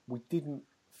it. We didn't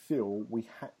feel we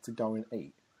had to go and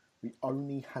eat. we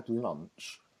only had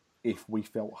lunch if we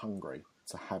felt hungry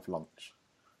to have lunch.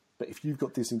 But if you've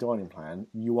got Disney Dining Plan,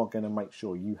 you are going to make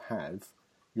sure you have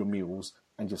your meals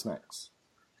and your snacks.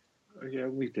 Yeah,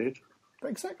 we did.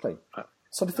 Exactly.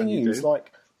 So the thing is,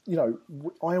 like, you know,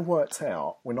 I worked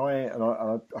out when I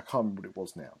can't remember what it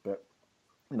was now, but,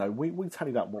 you know, we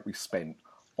tallied up what we spent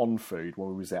on food when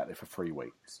we was out there for 3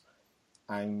 weeks.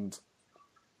 And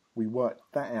we worked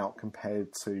that out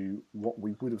compared to what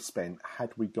we would have spent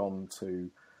had we gone to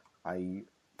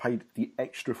paid the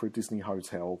extra for a Disney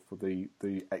hotel for the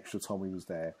extra time we was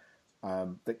there,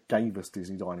 that gave us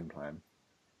Disney Dining Plan.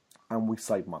 And we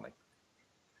saved money.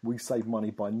 We saved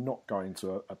money by not going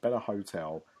to a better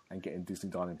hotel and getting Disney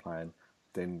Dining Plan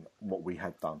than what we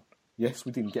had done. Yes,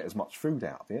 we didn't get as much food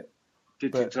out of it.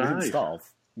 Did but you drive? We didn't starve.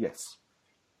 Yes.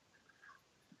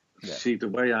 Yeah. See, the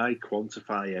way I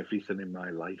quantify everything in my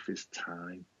life is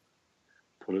time.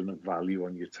 Putting a value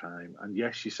on your time. And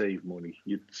yes, you save money.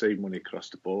 You save money across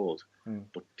the board.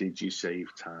 But did you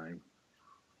save time?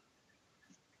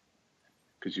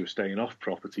 Because you're staying off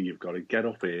property, you've got to get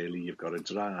up early, you've got to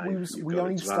drive.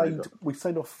 We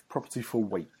stayed off property for a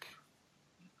week.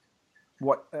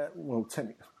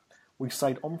 Technically, we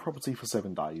stayed on property for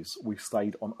 7 days. We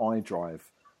stayed on iDrive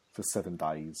for 7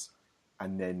 days,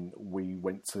 and then we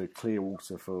went to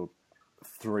Clearwater for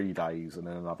 3 days, and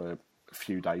then another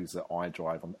few days at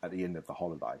iDrive at the end of the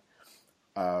holiday.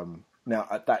 Now,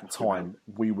 at that time,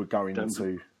 we were going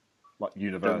to like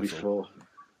Universal.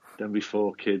 Then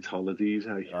before kids' holidays,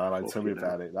 eh? No, tell me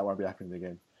about it. That won't be happening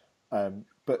again.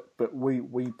 But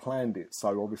we planned it.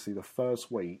 So obviously, the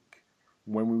first week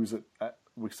when we was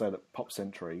we stayed at Pop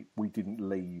Century, we didn't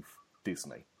leave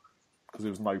Disney because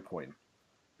there was no point,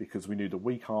 because we knew the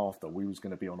week after we was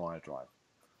going to be on iDrive.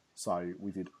 So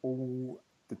we did all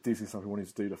the Disney stuff we wanted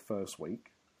to do the first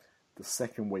week. The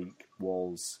second week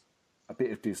was a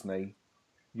bit of Disney,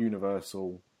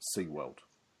 Universal, SeaWorld.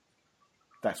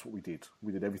 That's what we did.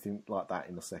 We did everything like that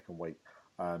in the second week.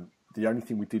 The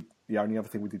only other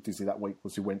thing we did Disney that week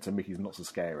was we went to Mickey's Not So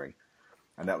Scary,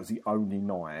 and that was the only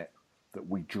night that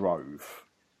we drove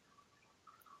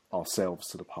ourselves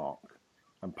to the park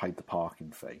and paid the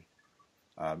parking fee.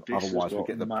 Otherwise, we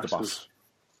get the bus.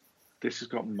 This has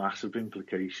got massive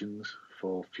implications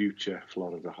for future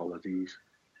Florida holidays.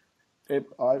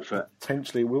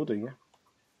 Potentially will do,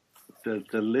 yeah.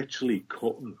 They're literally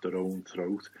cutting their own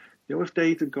throat. You know, if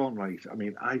they'd have gone right, I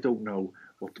mean, I don't know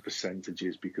what the percentage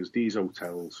is, because these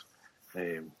hotels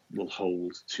will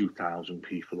hold 2,000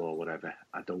 people or whatever.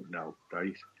 I don't know,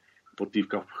 right? But they've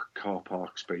got car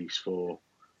park space for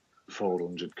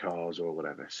 400 cars or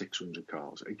whatever, 600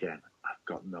 cars. Again, I've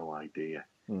got no idea.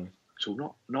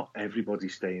 So not everybody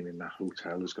staying in that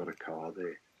hotel has got a car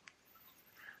there.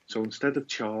 So instead of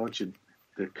charging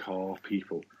the car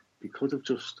people, they could have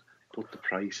just put the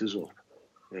prices up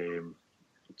 $2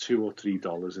 or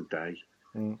 $3 a day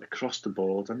across the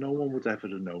board, and no one would ever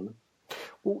have known.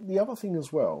 Well, the other thing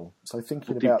as well, so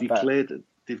thinking but about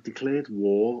they've declared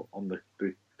war on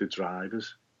the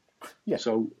drivers. Yeah.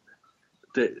 So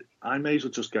I may as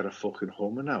well just get a fucking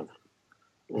Hummer now,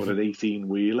 or an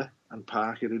 18-wheeler, and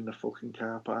park it in the fucking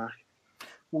car park.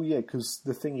 Well, yeah, because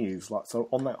the thing is, like, so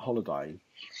on that holiday,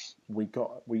 we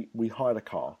hired a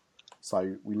car.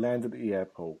 So we landed at the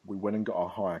airport. We went and got a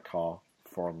hire car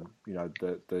from, you know,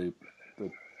 the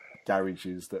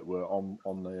garages that were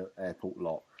on the airport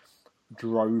lot.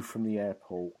 Drove from the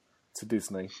airport to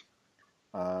Disney.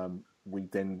 We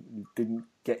then didn't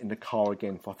get in the car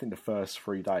again for, I think, the first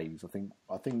 3 days. I think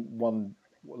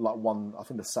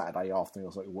the Saturday afternoon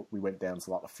or something, we went down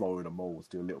to like the Florida Mall to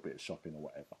do a little bit of shopping or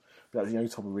whatever. But that was the only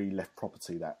time we really left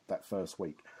property that first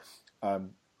week.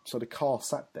 So the car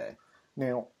sat there.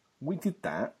 Now, we did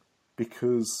that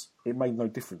because it made no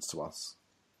difference to us.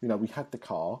 You know, we had the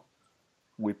car.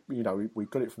 We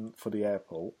got it for the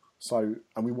airport. So,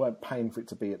 and we weren't paying for it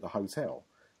to be at the hotel.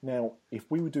 Now, if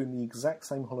we were doing the exact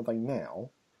same holiday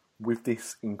now, with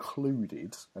this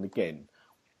included, and again,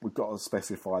 we've got to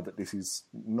specify that it's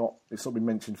not been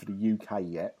mentioned for the UK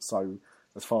yet, so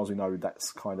as far as we know,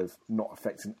 that's kind of not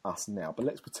affecting us now. But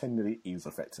let's pretend that it is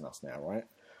affecting us now, right?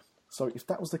 So if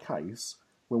that was the case,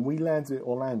 when we landed at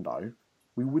Orlando,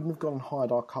 we wouldn't have gone and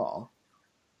hired our car.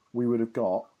 We would have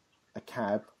got a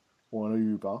cab or an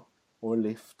Uber or a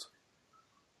Lyft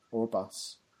or a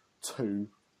bus to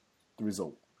the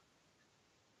resort.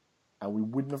 And we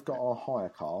wouldn't have got our hire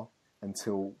car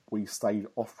until we stayed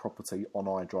off property on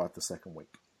iDrive the second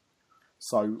week.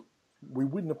 So we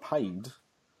wouldn't have paid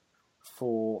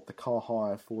for the car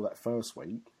hire for that first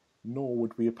week, nor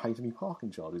would we have paid any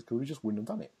parking charges, because we just wouldn't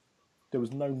have done it. There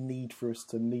was no need for us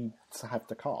to have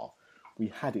the car. We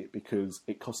had it because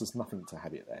it cost us nothing to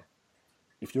have it there.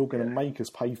 If you're going to make us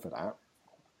pay for that,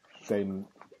 then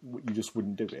you just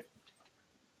wouldn't do it.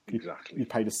 Exactly. You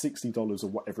paid us $60 or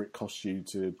whatever it costs you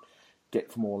to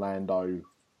get from Orlando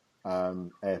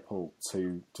airport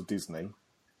to Disney,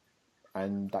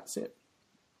 and that's it.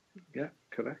 Yeah,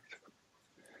 correct.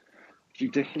 It's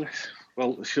ridiculous.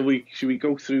 Well, shall we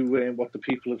go through what the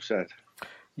people have said?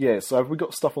 Yeah, so have we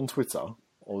got stuff on Twitter,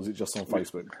 or is it just on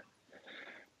Facebook?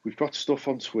 We've got stuff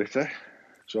on Twitter.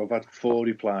 So I've had 4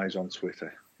 replies on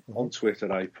Twitter. Mm-hmm. On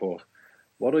Twitter I put,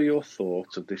 what are your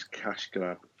thoughts of this cash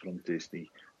grab from Disney,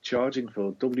 charging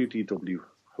for WDW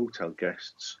hotel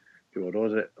guests who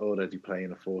are already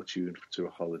paying a fortune to a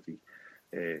holiday?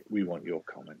 We want your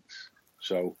comments.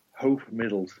 So Hope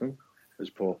Middleton has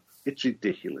put, it's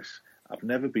ridiculous. I've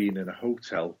never been in a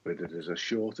hotel where there is a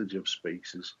shortage of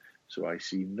spaces, so I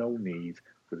see no need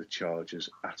for the charges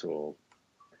at all.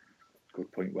 Good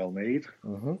point, well made.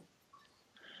 Mm-hmm.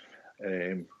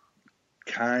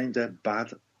 Kinda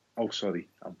bad. Oh, sorry,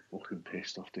 I'm fucking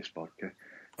pissed off this vodka.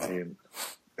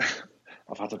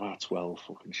 I've had about 12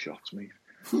 fucking shots, mate.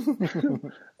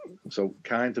 So,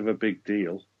 kind of a big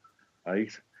deal,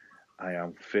 right? I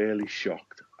am fairly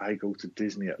shocked. I go to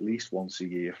Disney at least once a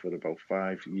year for about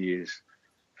 5 years,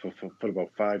 for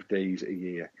about 5 days a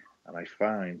year, and I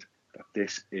find that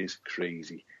this is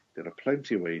crazy. There are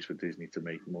plenty of ways for Disney to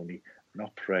make money,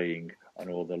 not preying on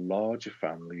all the larger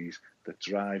families that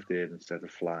drive there instead of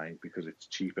flying because it's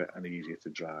cheaper and easier to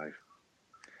drive.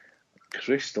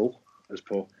 Crystal has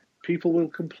put, people will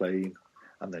complain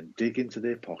and then dig into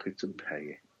their pockets and pay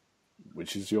it.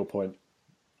 Which is your point.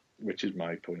 Which is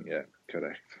my point, yeah,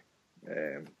 correct.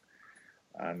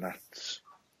 And that's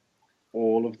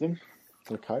all of them.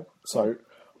 Okay, so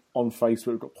on Facebook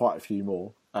we've got quite a few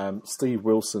more. Steve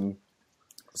Wilson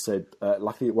said,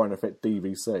 luckily it won't affect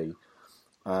DVC,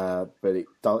 but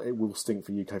it will stink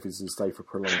for UK visitors to stay for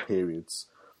prolonged periods.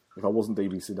 If I wasn't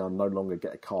DVC, I'd no longer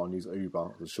get a car and use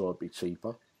Uber. I'm sure it'd be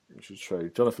cheaper, which is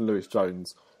true. Jonathan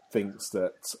Lewis-Jones thinks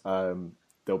that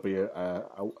there'll be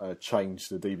a change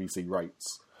to the DVC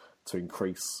rates to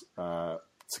increase, to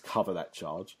cover that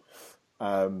charge.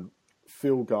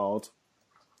 Phil Gard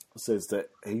says that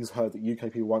he's heard that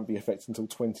UK people won't be affected until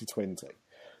 2020.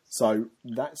 So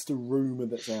that's the rumour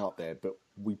that's out there, but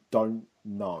we don't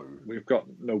know. We've got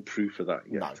no proof of that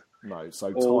yet. No.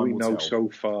 So all we will know tell. so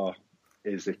far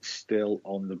is it's still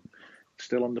on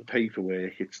the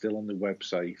paperwork. It's still on the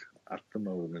website at the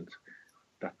moment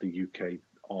that the UK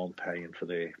aren't paying for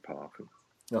their parking.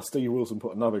 Now, Steve Wilson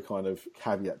put another kind of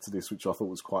caveat to this, which I thought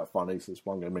was quite funny, so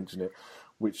I'm going to mention it,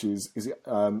 which is it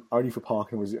only for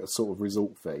parking, or is it a sort of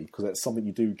resort fee? Because that's something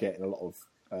you do get in a lot of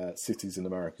cities in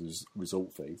America, is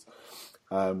resort fees.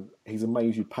 He's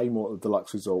amazed you'd pay more at the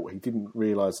deluxe resort. He didn't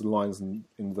realise the lines in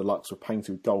the deluxe were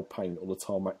painted with gold paint, or the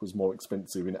tarmac was more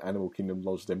expensive in Animal Kingdom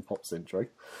Lodge than Pop Century,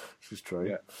 which is true.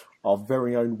 Yeah. Our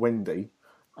very own Wendy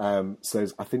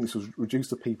says, I think this was reduced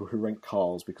to people who rent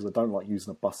cars because I don't like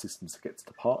using a bus system to get to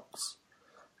the parks.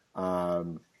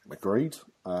 Agreed.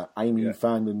 Amy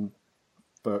Fandon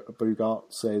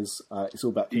Bugart says, it's all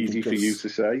about... Easy for you to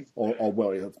say. Or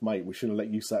well, mate, we shouldn't let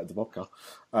you say it at the vodka.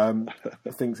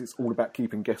 Thinks it's all about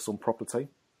keeping guests on property.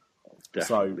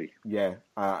 Definitely. So, yeah.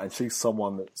 And she's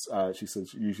someone that, she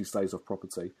says, usually stays off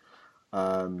property.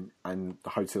 And the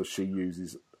hotels she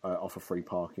uses offer free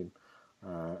parking.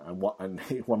 And one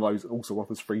of those also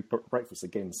offers free breakfast.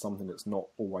 Again, something that's not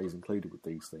always included with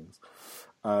these things.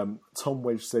 Tom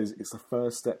Wedge says it's the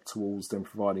first step towards them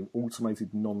providing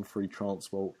automated non-free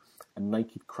transport and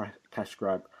naked cash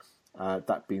grab.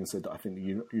 That being said, I think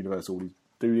the universe already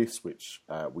do this, which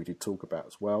we did talk about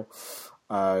as well.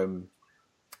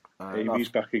 Amy's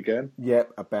back again. Yeah,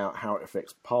 about how it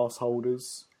affects pass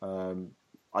holders.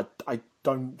 I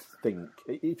don't think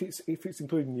if it's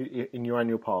included in your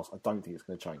annual pass, I don't think it's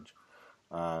going to change.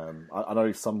 I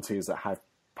know some tiers that have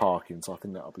parking, so I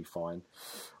think that'll be fine.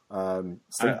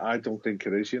 I don't think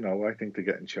it is. I think they're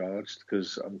getting charged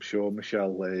because I'm sure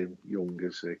Michelle Young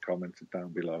has commented down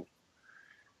below.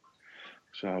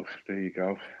 So there you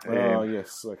go.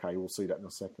 Yes, okay, we'll see that in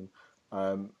a second.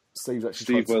 Steve's actually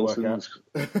Steve tried to Wilson's,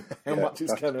 work out how much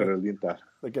it's they're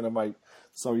going to make.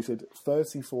 So he said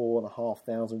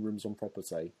 34,500 rooms on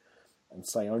property, and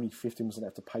say only 15%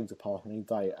 have to pay to park on any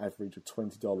day at average of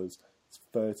 $20. It's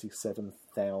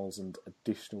 37,000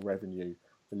 additional revenue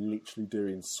for literally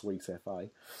doing Suite FA.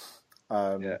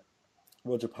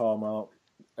 Roger Palmer,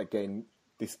 again,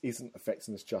 this isn't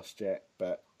affecting us just yet,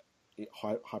 but it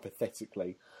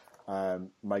hypothetically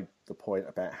made the point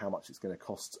about how much it's going to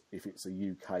cost if it's a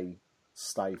UK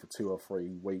stay for 2 or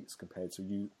 3 weeks compared to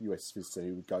a US visitor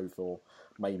who would go for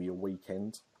maybe a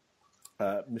weekend.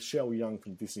 Michelle Young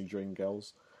from Disney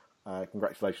Dreamgirls,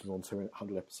 congratulations on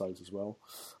 200 episodes as well.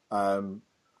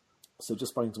 So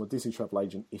just spoken to my Disney travel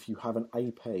agent, if you have an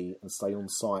AP and stay on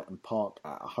site and park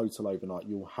at a hotel overnight,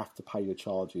 you'll have to pay the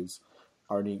charges.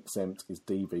 Only exempt is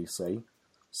DVC.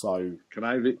 So can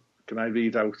I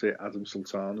read out it, Adam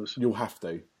Sultana's? You'll have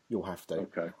to.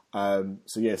 Okay.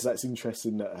 So yes, that's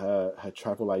interesting that her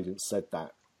travel agent said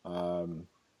that.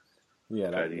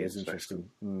 That is interesting.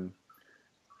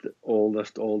 All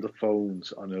the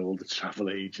phones on all the travel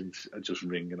agents are just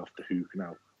ringing off the hook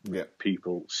now. Yeah.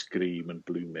 People screaming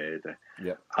blue murder.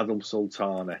 Yeah. Adam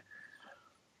Sultana.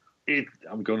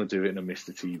 I'm going to do it in a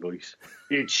Mr. T voice.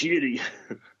 It's shitty.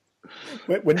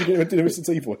 When are you going to do the Mr.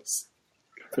 T voice?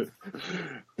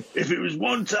 If it was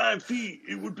one-time fee,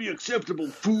 it would be acceptable,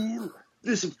 fool.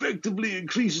 This effectively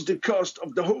increases the cost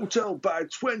of the hotel by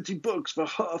 $20 for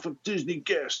half of Disney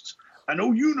guests. I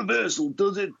know Universal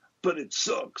does it, but it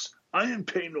sucks. I ain't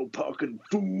paying no parking,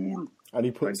 fool. And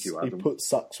he puts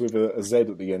sucks with a Z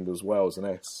at the end as well as an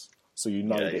S, so you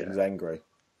know that he's angry.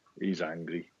 He's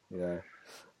angry. Yeah.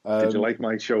 Did you like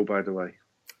my show, by the way,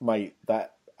 mate?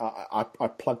 That I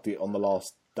plugged it on the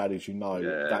last That Is You Know.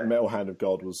 Yeah. That Metal Hand of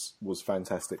God was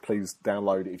fantastic. Please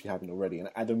download it if you haven't already. And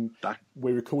Adam,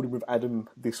 we're recording with Adam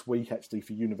this week actually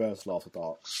for Universal After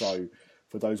Dark. So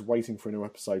for those waiting for a new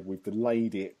episode, we've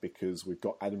delayed it because we've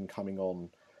got Adam coming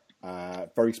on.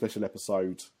 Very special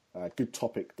episode. Good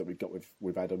topic that we've got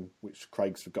with Adam, which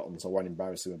Craig's forgotten, so I won't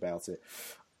embarrass him about it.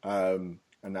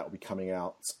 And that will be coming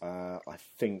out, I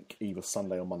think, either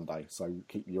Sunday or Monday. So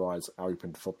keep your eyes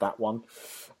open for that one.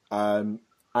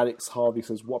 Alex Harvey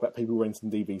says, what about people renting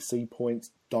DVC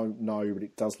points? Don't know, but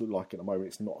it does look like at the moment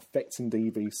it's not affecting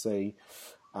DVC.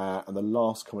 And the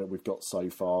last comment we've got so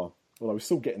far, although we're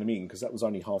still getting them in because that was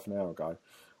only half an hour ago,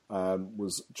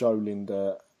 was Joe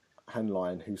Linda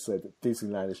Hanline, who said that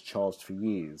Disneyland has charged for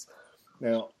years.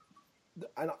 Now,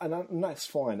 and that's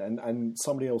fine. And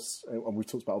somebody else, and we've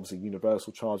talked about obviously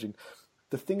Universal charging.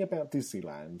 The thing about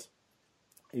Disneyland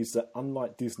is that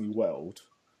unlike Disney World,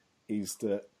 is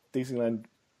that Disneyland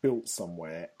built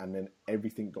somewhere and then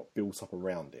everything got built up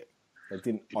around it. They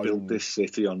didn't build this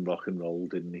city on rock and roll,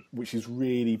 didn't he? Which is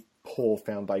really poor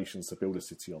foundations to build a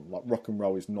city on. Like rock and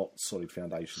roll is not solid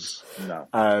foundations. No.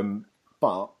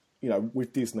 But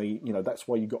with Disney, that's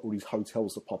why you got all these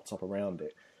hotels that popped up around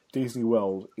it. Disney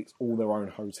World, it's all their own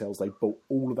hotels. They bought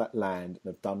all of that land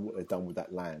and have done what they've done with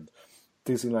that land.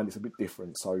 Disneyland is a bit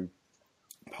different. So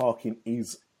parking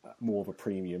is more of a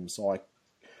premium. So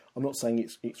I'm not saying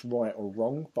it's right or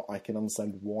wrong, but I can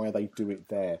understand why they do it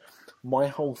there. My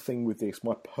whole thing with this,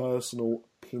 my personal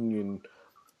opinion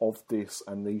of this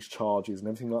and these charges and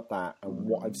everything like that, and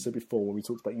what I've said before when we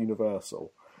talked about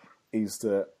Universal, is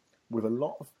that with a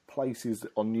lot of places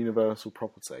on Universal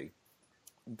property,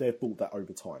 they've built that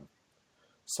over time.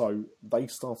 So they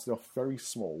started off very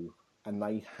small and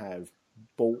they have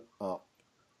bought up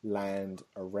land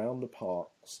around the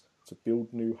parks to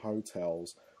build new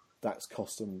hotels. That's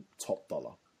cost them top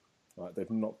dollar. Right? They've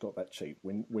not got that cheap.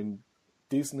 When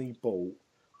Disney bought,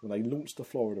 when they launched the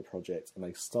Florida project and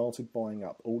they started buying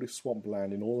up all this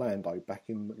swampland in Orlando back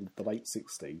in the late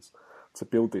 60s to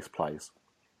build this place,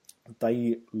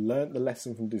 they learnt the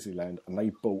lesson from Disneyland and they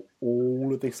bought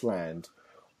all of this land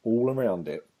all around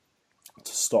it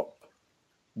to stop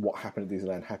what happened at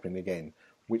Disneyland happening again,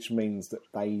 which means that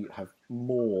they have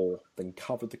more than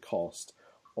covered the cost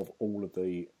of all of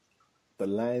the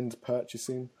land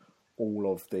purchasing,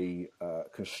 all of the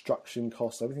construction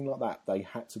costs, everything like that they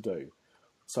had to do.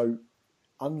 So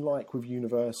unlike with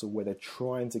Universal, where they're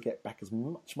trying to get back as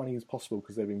much money as possible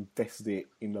because they've invested it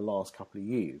in the last couple of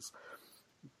years,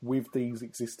 with these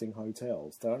existing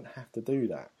hotels, they don't have to do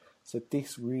that. So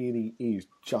this really is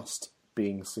just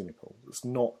being cynical. It's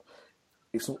not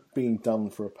being done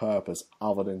for a purpose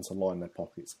other than to line their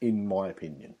pockets, in my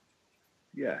opinion.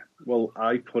 Yeah, well,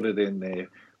 I put it in there.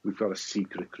 We've got a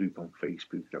secret group on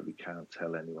Facebook that we can't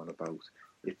tell anyone about.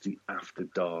 It's the After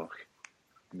Dark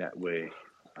Network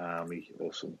Army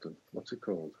or something. What's it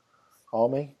called?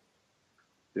 Army?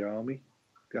 The Army?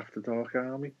 The After Dark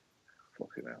Army?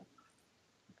 Fucking hell.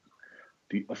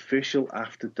 The official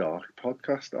After Dark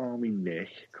podcast army,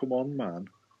 Nick. Come on, man.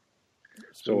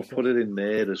 So I'll put it in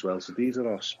there as well. So these are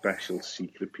our special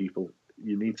secret people.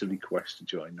 You need to request to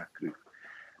join that group.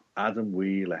 Adam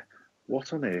Wheeler.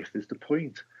 What on earth is the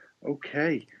point?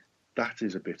 Okay, that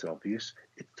is a bit obvious.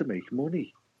 It's to make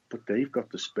money. But they've got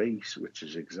the space, which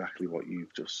is exactly what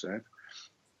you've just said.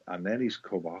 And then he's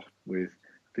come up with,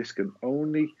 this can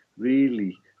only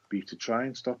really be to try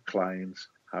and stop clients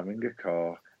having a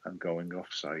car and going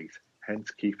off-site,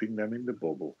 hence keeping them in the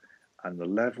bubble. And the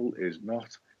level is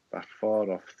not that far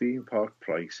off theme park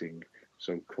pricing,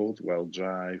 so could well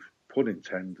drive, pun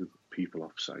intended, people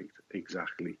off-site.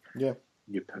 Exactly. Yeah.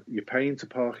 You're paying to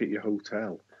park at your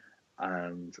hotel,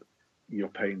 and you're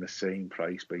paying the same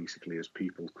price basically as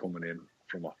people coming in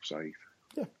from off-site.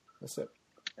 Yeah, that's it.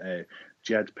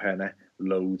 Jed Penner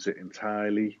loads it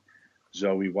entirely.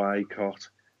 Zoe Wycott,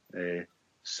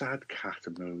 sad cat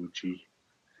emoji.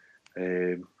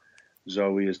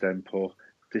 Zoe has then put,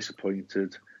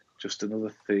 disappointed, just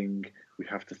another thing we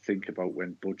have to think about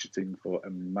when budgeting for a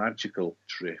magical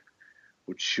trip.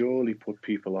 Would surely put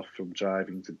people off from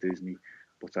driving to Disney,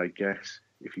 but I guess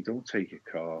if you don't take a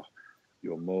car,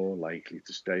 you're more likely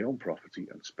to stay on property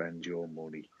and spend your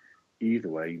money. Either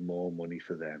way, more money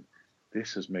for them.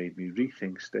 This has made me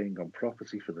rethink staying on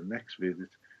property for the next visit.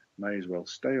 May as well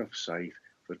stay off site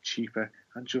for cheaper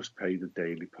and just pay the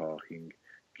daily parking.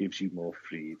 Gives you more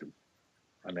freedom.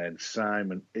 And then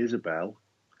Simon Isabel.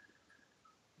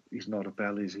 He's not a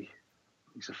bell, is he?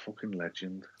 He's a fucking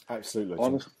legend. Absolute legend.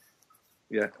 Honest,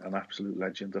 yeah, an absolute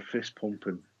legend. A fist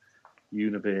pumping,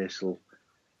 Universal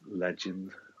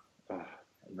legend. Oh,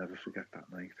 I'll never forget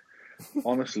that night.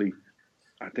 Honestly,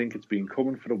 I think it's been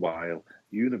coming for a while.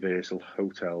 Universal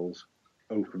hotels,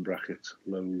 open brackets,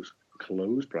 Lowe's,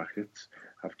 close brackets,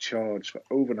 have charged for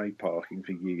overnight parking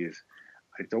for years.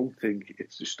 I don't think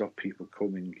it's to stop people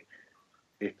coming.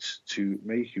 It's to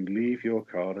make you leave your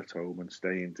car at home and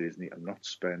stay in Disney and not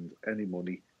spend any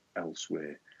money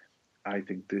elsewhere. I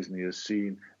think Disney has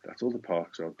seen that other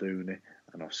parks are doing it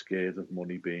and are scared of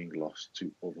money being lost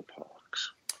to other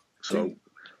parks. So,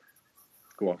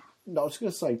 go on. No, I was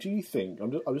going to say, do you think?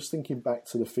 I'm just thinking back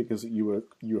to the figures that you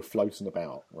were floating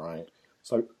about, right?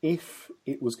 So, if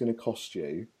it was going to cost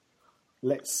you,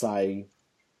 let's say,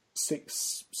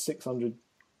 $600,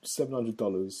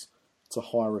 $700 to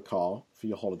hire a car for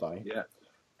your holiday, Yeah.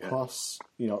 plus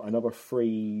another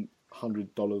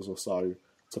 $300 or so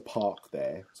to park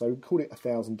there, so call it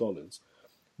 $1,000.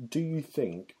 Do you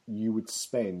think you would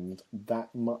spend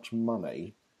that much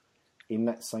money in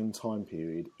that same time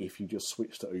period if you just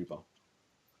switched to Uber?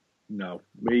 No.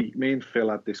 Me and Phil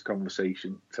had this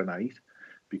conversation tonight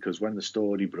because when the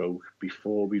story broke,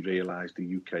 before we realised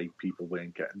the UK people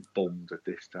weren't getting bummed at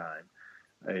this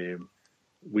time,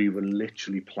 we were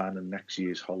literally planning next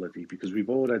year's holiday because we've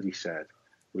already said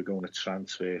we're going to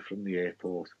transfer from the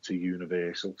airport to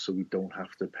Universal so we don't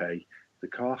have to pay the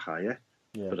car hire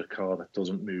for a car that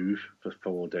doesn't move for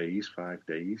 4 days, 5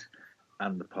 days,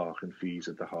 and the parking fees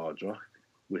at the Hard Rock,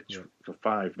 which for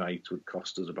 5 nights would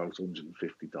cost us about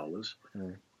 $150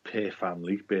 per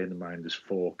family, bearing in mind there's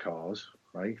 4 cars,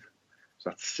 right? So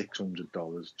that's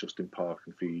 $600 just in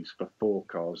parking fees for 4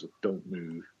 cars that don't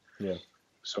move. Yeah.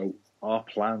 So our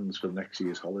plans for next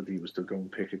year's holiday was to go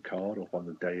and pick a car up on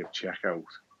the day of checkout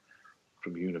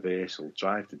from Universal,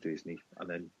 drive to Disney, and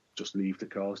then just leave the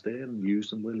cars there and use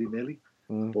them willy-nilly.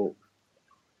 But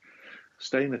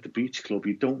staying at the Beach Club,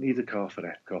 you don't need a car for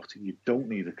Epcot, you don't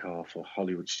need a car for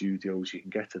Hollywood Studios. You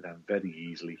can get to them very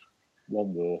easily.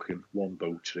 1 walk-in, 1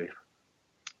 boat trip.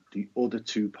 The other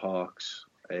 2 parks,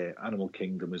 Animal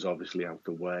Kingdom is obviously out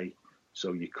the way,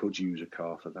 so you could use a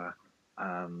car for that.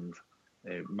 And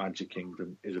Magic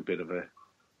Kingdom is a bit of a,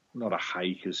 not a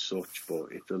hike as such, but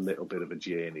it's a little bit of a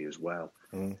journey as well.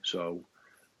 So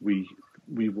we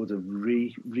would have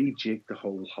rejigged the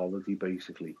whole holiday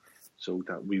basically so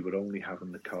that we were only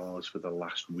having the cars for the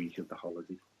last week of the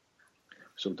holiday.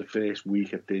 So the first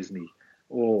week at Disney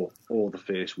or the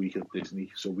first week at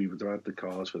Disney. So we would have had the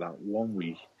cars for that 1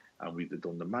 week and we'd have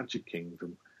done the Magic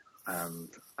Kingdom and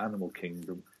Animal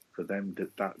Kingdom for them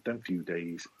few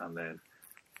days, and then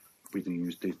we'd have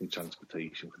used Disney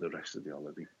transportation for the rest of the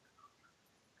holiday.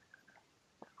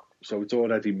 So it's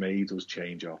already made us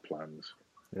change our plans.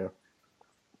 Yeah.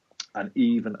 And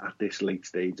even at this late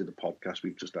stage of the podcast,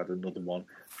 we've just had another one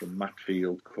from Matt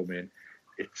Field come in.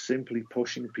 It's simply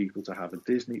pushing people to have a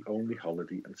Disney-only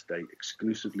holiday and stay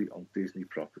exclusively on Disney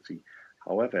property.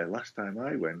 However, last time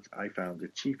I went, I found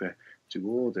it cheaper to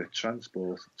order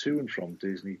transport to and from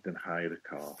Disney than hire a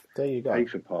car. There you go. Pay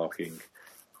for parking.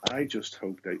 I just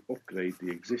hope they upgrade the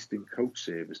existing coach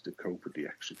service to cope with the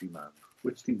extra demand,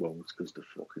 which they won't because they're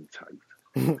fucking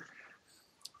tight.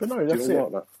 But no, that's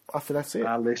it. I think that's it.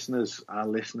 Our listeners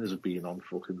have been on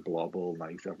fucking Blob all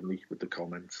night, haven't we, with the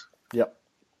comments? Yep.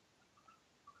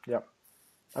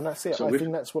 And that's it. So I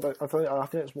think that's what that's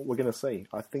what we're going to see.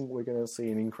 I think we're going to see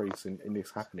an increase in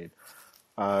this happening.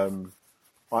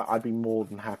 I'd be more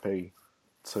than happy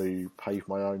to pay for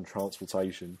my own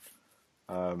transportation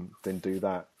than do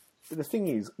that. But the thing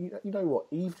is, you know what?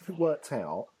 Even if it worked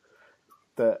out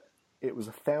that it was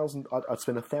I'd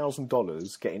spend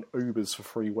 $1,000 getting Ubers for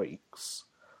 3 weeks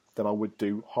than I would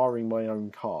do hiring my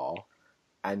own car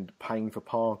and paying for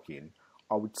parking.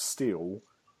 I would still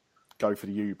go for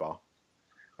the Uber.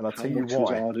 And I'll tell you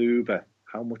why.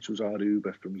 How much was our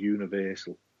Uber from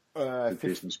Universal to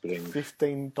Disney Springs?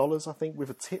 $15, I think, with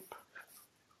a tip.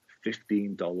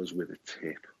 $15 with a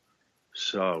tip.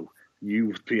 So you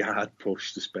would be hard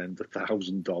pushed to spend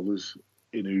 $1,000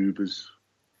 in Ubers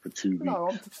for 2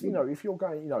 weeks. No, if you're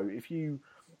going,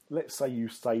 let's say you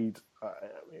stayed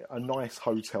a nice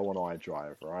hotel on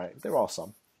iDrive, right? There are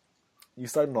some. You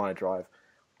stayed on iDrive,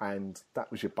 and that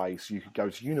was your base. You could go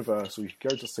to Universal, you could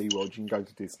go to SeaWorld, you can go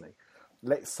to Disney.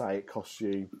 Let's say it costs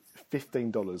you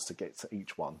 $15 to get to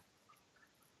each one.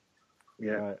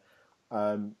 Yeah.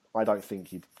 Right? I don't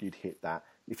think you'd hit that.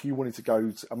 If you wanted to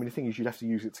go to, the thing is, you'd have to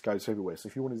use it to go to everywhere. So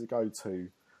if you wanted to go to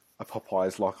a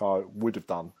Popeyes, like I would have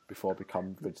done before I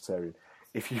become vegetarian,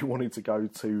 if you wanted to go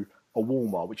to a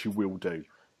Walmart, which you will do,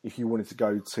 if you wanted to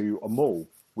go to a mall,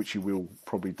 which you will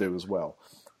probably do as well.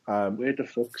 Where the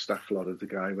fuck's that Florida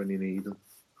guy when you need him?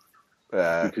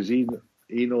 Because he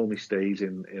normally stays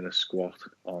in a squat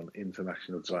on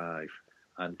International Drive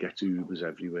and gets Ubers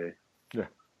everywhere. Yeah.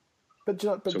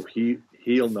 So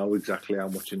he'll know exactly how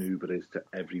much an Uber is to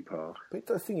every park. But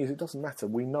the thing is, it doesn't matter.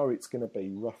 We know it's going to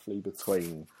be roughly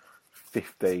between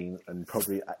 $15 and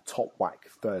probably at top whack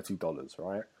 $30,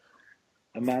 right?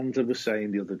 Amanda was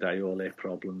saying the other day all their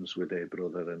problems with her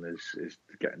brother and is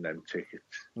getting them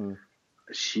tickets. Mm.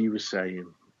 She was saying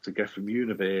to get from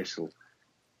Universal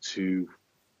to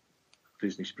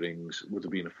Disney Springs would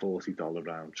have been a $40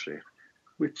 round trip,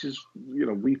 which is,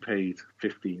 we paid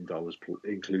 $15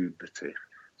 include the tip,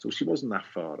 so she wasn't that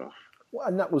far off. Well,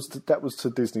 and that was to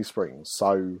Disney Springs,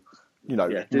 so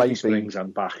Disney maybe Springs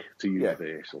and back to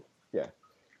Universal. Yeah.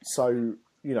 So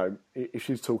if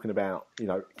she's talking about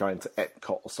going to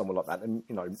Epcot or somewhere like that, then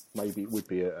maybe it would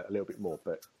be a little bit more,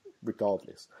 but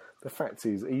regardless, the fact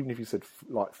is, even if you said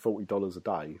like $40 a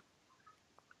day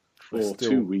for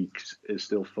 2 weeks, is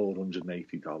still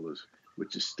 $480,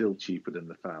 which is still cheaper than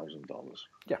the $1,000.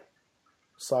 Yeah.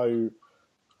 So,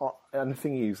 and the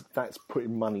thing is, that's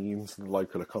putting money into the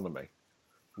local economy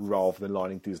rather than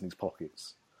lining Disney's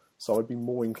pockets. So I'd be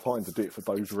more inclined to do it for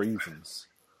those reasons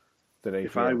than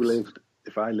anything else.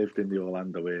 If I lived in the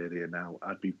Orlando area now,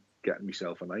 I'd be getting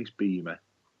myself a nice Beamer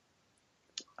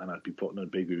and I'd be putting a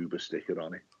big Uber sticker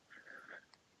on it.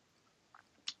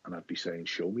 And I'd be saying,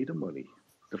 show me the money.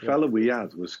 The fella we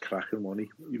had was cracking money.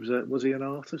 Was he an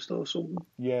artist or something?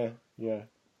 Yeah.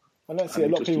 And that's it. A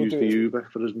lot of people use the Uber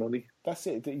for his money. That's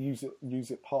it. They use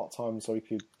it part time so he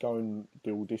could go and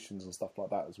do auditions and stuff like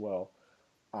that as well.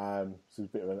 So it's a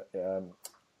bit of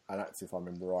an actor, if I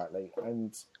remember rightly.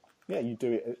 And yeah, you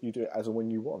do it as and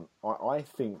when you want. I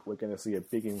think we're going to see a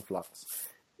big influx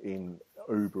in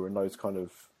Uber and those kind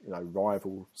of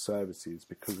rival services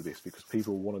because of this, because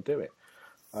people want to do it.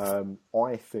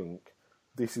 I think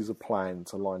this is a plan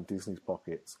to line Disney's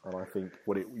pockets, and I think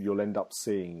what you'll end up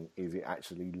seeing is it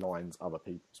actually lines other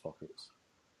people's pockets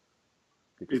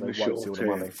because they won't see all the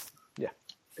money. Yeah,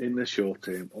 in the short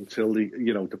term, until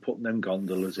they're putting them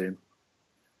gondolas in.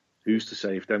 Who's to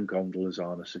say if them gondolas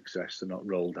aren't a success, they're not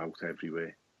rolled out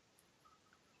everywhere?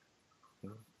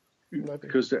 Maybe.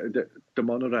 Because the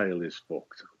monorail is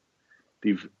fucked.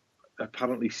 They've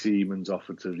apparently Siemens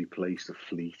offered to replace the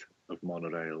fleet of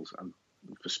monorails and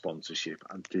for sponsorship,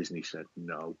 and Disney said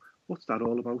no. What's that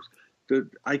all about?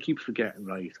 I keep forgetting,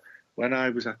 right? When I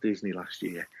was at Disney last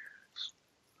year,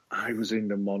 I was in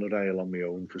the monorail on my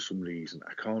own for some reason.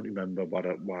 I can't remember why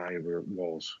it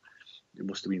was. It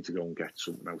must have been to go and get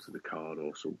something out of the car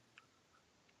or so.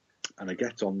 And I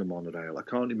get on the monorail. I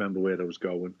can't remember where I was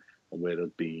going or where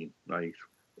I'd been, right?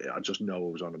 I just know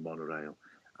I was on a monorail.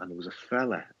 And there was a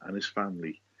fella and his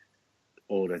family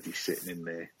already sitting in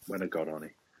there when I got on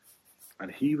it. And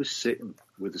he was sitting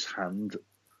with his hand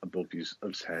above his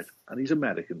head. And he's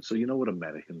American, so you know what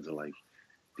Americans are like.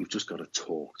 They've just got to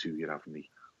talk to you, haven't they?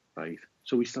 Right?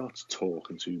 So he starts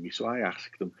talking to me. So I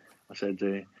asked him, I said,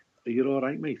 are you all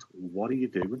right, mate? What are you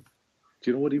doing?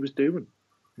 Do you know what he was doing?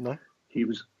 No. He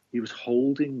was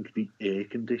holding the air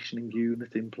conditioning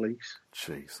unit in place.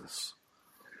 Jesus.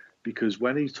 Because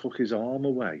when he took his arm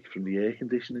away from the air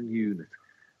conditioning unit,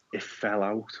 it fell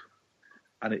out.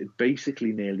 And it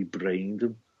basically nearly brained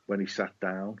him when he sat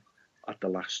down at the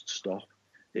last stop.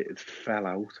 It fell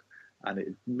out and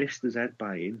it missed his head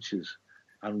by inches.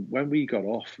 And when we got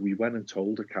off, we went and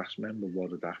told a cast member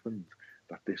what had happened,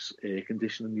 that this air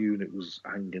conditioning unit was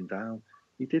hanging down.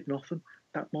 He did nothing.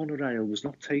 That monorail was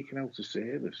not taken out of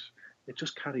service. it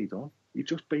just carried on. He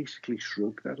just basically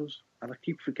shrugged at us. And I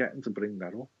keep forgetting to bring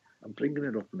that up. I'm bringing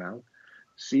it up now.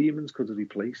 Siemens could have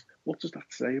replaced. What does that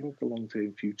say about the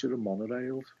long-term future of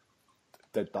monorails?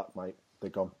 Dead duck, mate. They're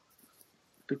gone.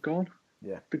 They're gone.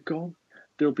 Yeah. They're gone.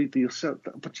 They'll sell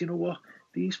that. But you know what?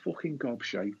 These fucking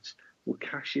gobshites will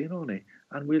cash in on it,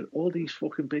 and all these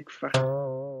fucking big fat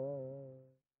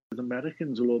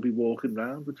Americans will all be walking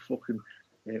around with fucking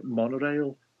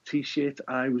monorail t-shirts.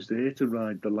 I was there to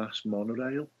ride the last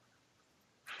monorail.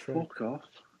 True. Fuck off.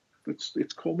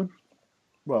 It's coming.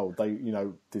 Well,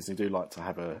 Disney do like to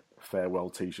have a farewell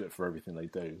T-shirt for everything they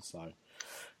do, so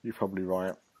you're probably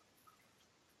right.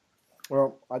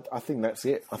 Well, I think that's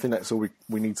it. I think that's all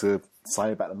we need to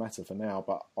say about the matter for now,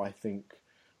 but I think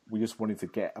we just wanted to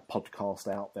get a podcast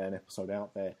out there, an episode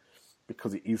out there,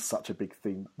 because it is such a big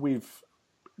thing with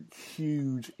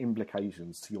huge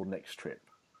implications to your next trip.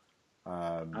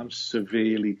 I'm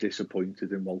severely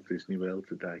disappointed in Walt Disney World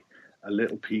today. A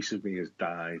little piece of me has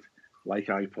died. Like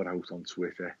I put out on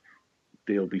Twitter,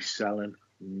 they'll be selling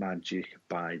Magic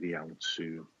by the ounce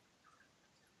soon.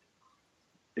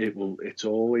 It's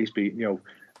always been,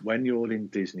 when you're in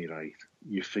Disney, right,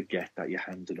 you forget that you're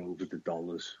handing over the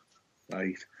dollars,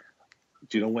 right?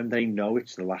 Do you know when they know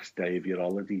it's the last day of your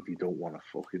holiday, they don't want to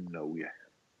fucking know you?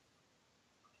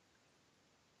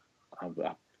 I'm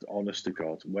honest to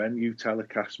God, when you tell a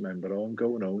cast member, I'm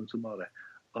going home tomorrow,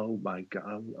 oh my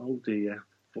God, oh dear,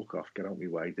 fuck off, get out my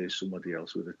way, there's somebody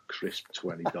else with a crisp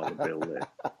 $20 bill there.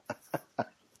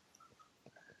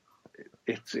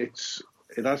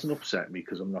 It hasn't upset me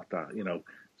because I'm not that,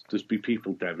 there's been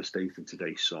people devastated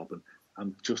today sobbing.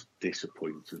 I'm just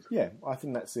disappointed. Yeah, I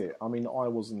think that's it. I mean, I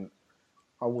wasn't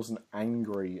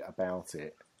angry about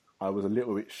it. I was a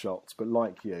little bit shocked, but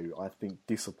like you, I think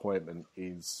disappointment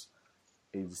is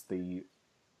the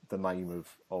name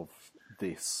of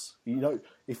this.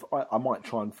 If I might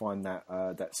try and find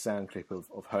that sound clip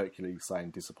of Hercules saying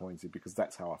disappointed, because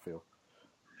that's how I feel.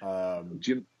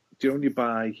 Do you only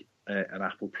buy an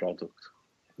Apple product?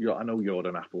 I know you're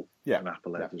an Apple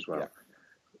head as well.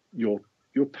 Yeah.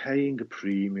 You're paying a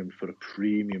premium for a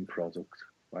premium product,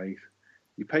 right?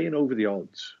 You're paying over the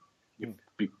odds,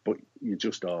 but you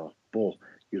just are. But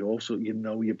you're also,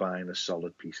 you're buying a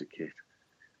solid piece of kit.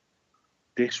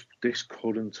 This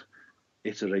current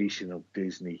iteration of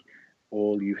Disney,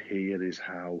 all you hear is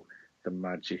how the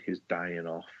magic is dying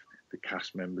off. The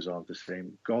cast members aren't the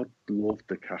same. God love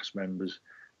the cast members.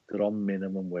 They're on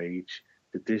minimum wage.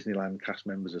 The Disneyland cast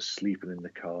members are sleeping in the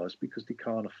cars because they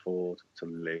can't afford to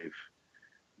live.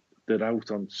 They're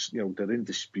out on, they're in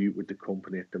dispute with the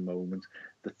company at the moment.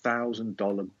 The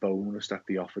 $1,000 bonus that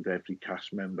they offered every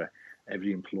cast member,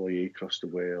 every employee across the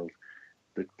world,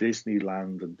 the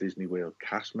Disneyland and Disney World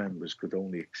cast members could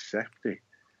only accept it,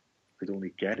 could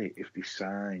only get it if they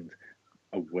signed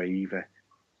a waiver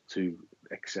to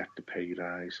accept a pay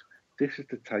rise. This is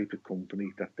the type of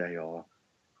company that they are.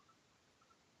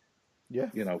 Yeah.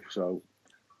 So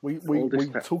we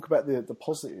talk about the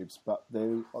positives, but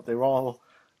there are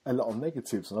a lot of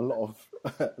negatives, and a lot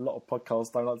of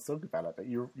podcasts don't like to talk about it. But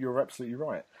you're absolutely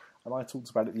right. And I talked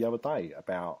about it the other day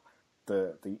about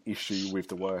the issue with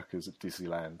the workers at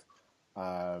Disneyland,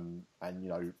 and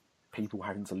people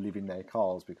having to live in their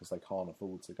cars because they can't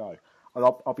afford to go. And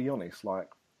I'll be honest, like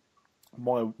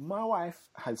my wife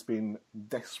has been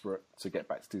desperate to get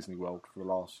back to Disney World for the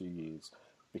last few years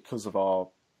because of our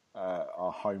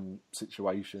home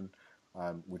situation.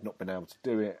 We've not been able to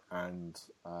do it, and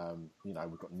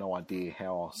we've got no idea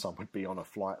how our son would be on a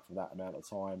flight for that amount of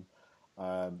time,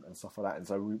 and stuff like that. And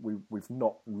so we've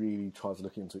not really tried to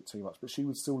look into it too much. But she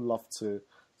would still love to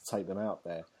take them out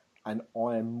there, and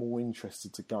I am more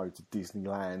interested to go to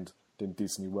Disneyland than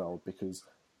Disney World because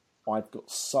I've got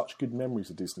such good memories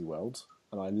of Disney World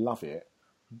and I love it,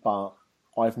 but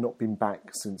I've not been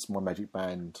back since my Magic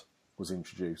Band was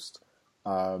introduced.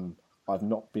 I've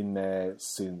not been there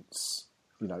since,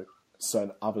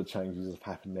 certain other changes have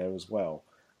happened there as well.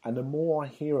 And the more I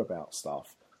hear about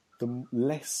stuff, the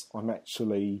less I'm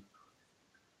actually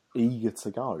eager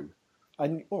to go.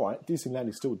 And all right, Disneyland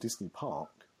is still a Disney park,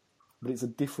 but it's a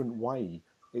different way.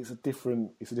 It's a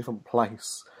different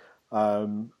place.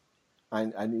 And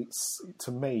it's,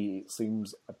 to me, it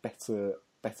seems a better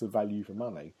value for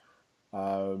money.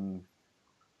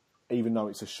 Even though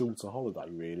it's a shorter holiday,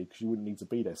 really, because you wouldn't need to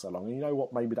be there so long. And you know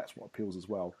what? Maybe that's what appeals as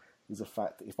well, is the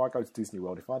fact that if I go to Disney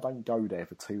World, if I don't go there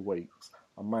for 2 weeks,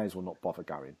 I may as well not bother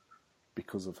going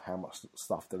because of how much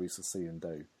stuff there is to see and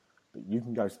do. But you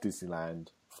can go to Disneyland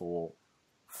for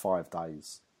 5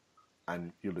 days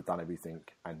and you'll have done everything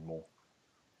and more.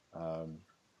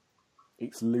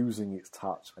 it's losing its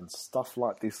touch. And stuff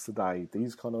like this today,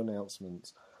 these kind of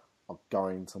announcements are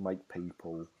going to make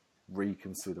people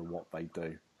reconsider what they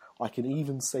do. I can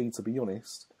even see, to be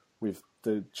honest, with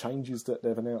the changes that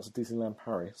they've announced at Disneyland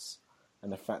Paris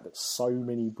and the fact that so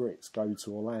many Brits go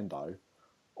to Orlando,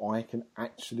 I can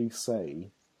actually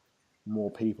see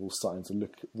more people starting to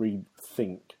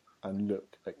rethink and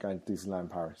look at going to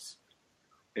Disneyland Paris.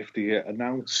 If they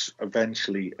announce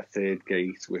eventually a third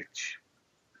gate, which,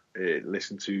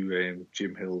 listen to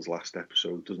Jim Hill's last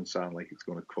episode, doesn't sound like it's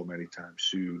going to come anytime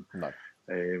soon. No.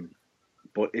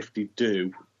 But if they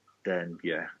do, then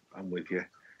yeah, I'm with you.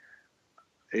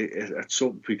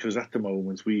 Because at the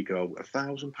moment we go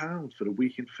 £1,000 for a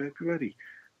week in February.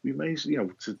 We may,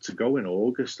 to go in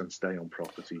August and stay on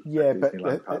property. Yeah, but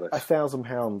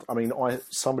 £1,000. I mean,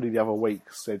 somebody the other week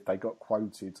said they got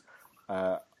quoted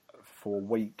for a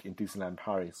week in Disneyland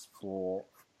Paris for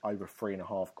over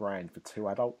 $3,500 for 2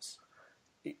 adults.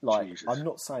 I'm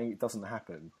not saying it doesn't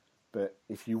happen, but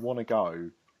if you want to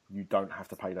go, you don't have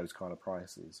to pay those kind of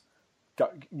prices.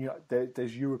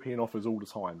 There's European offers all the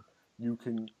time. You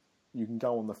can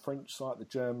go on the French site, the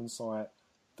German site,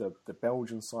 the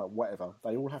Belgian site, whatever.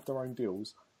 They all have their own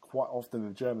deals. Quite often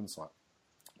the German site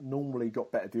normally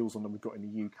got better deals on than we've got in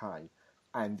the UK,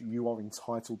 and you are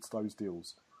entitled to those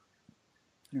deals.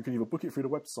 You can either book it through the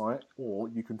website, or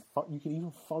you can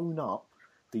even phone up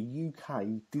the UK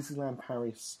Disneyland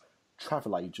Paris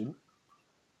travel agent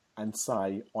and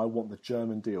say, I want the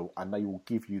German deal, and they will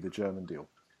give you the German deal.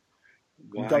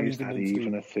 Why is that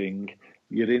even a thing?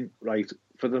 You're in, right,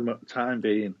 for the time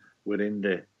being, we're in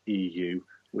the EU,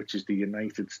 which is the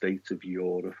United States of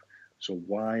Europe. So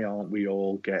why aren't we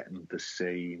all getting the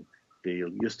same deal?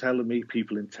 You're telling me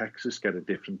people in Texas get a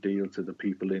different deal to the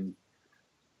people in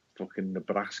fucking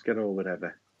Nebraska or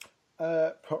whatever?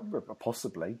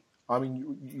 Possibly. I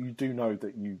mean, you do know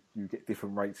that you get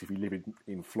different rates if you live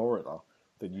in Florida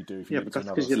than you do if you live in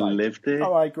another state. Yeah, but that's because you live there.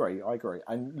 Oh, I agree.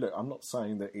 And look, I'm not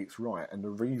saying that it's right. And the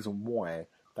reason why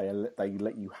they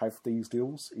let you have these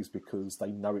deals is because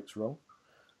they know it's wrong.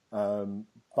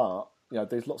 But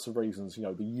there's lots of reasons.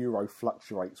 The euro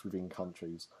fluctuates within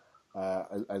countries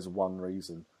as one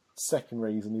reason. Second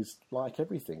reason is, like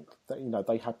everything, that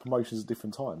they have promotions at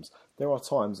different times. There are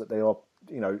times that they are,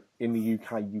 in the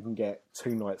UK you can get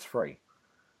 2 nights free,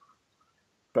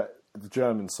 but the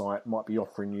German site might be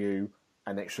offering you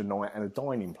an extra night and a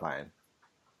dining plan.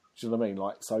 Do you know what I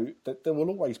mean? So there will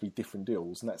always be different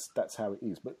deals, and that's how it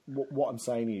is. But what I'm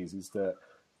saying is that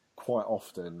quite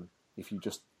often, if you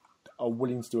just are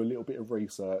willing to do a little bit of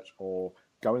research or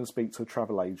go and speak to a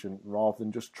travel agent rather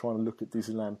than just trying to look at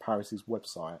Disneyland Paris's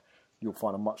website, you'll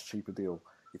find a much cheaper deal.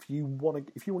 If you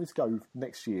wanted to go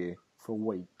next year for a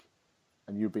week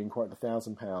and you're being quoted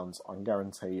 £1,000, I can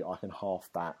guarantee I can half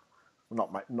that.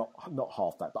 Well, not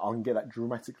half that, but I can get that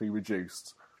dramatically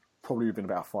reduced, probably within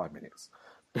about 5 minutes.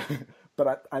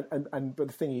 But the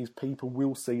thing is, people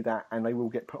will see that and they will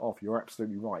get put off. You're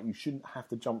absolutely right. You shouldn't have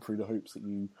to jump through the hoops that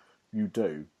you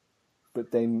do.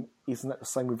 But then, isn't that the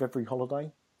same with every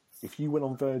holiday? If you went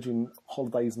on Virgin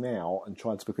Holidays now and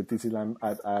tried to book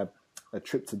a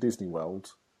trip to Disney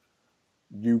World,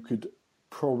 you could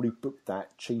probably book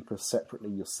that cheaper separately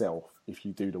yourself if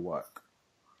you do the work.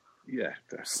 Yeah,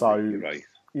 definitely. So, you're right.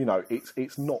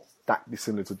 It's not that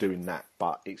dissimilar to doing that,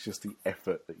 but it's just the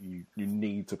effort that you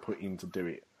need to put in to do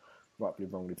it, rightly or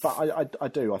wrongly. But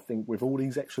I think with all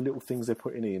these extra little things they're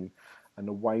putting in, and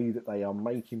the way that they are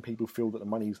making people feel that the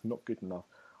money is not good enough.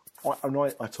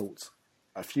 I talked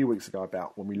a few weeks ago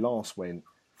about when we last went,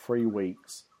 3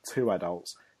 weeks, 2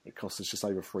 adults, it cost us just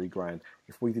over $3,000.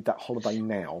 If we did that holiday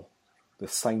now, the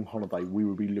same holiday, we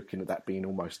would be looking at that being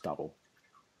almost double.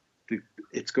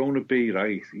 It's going to be,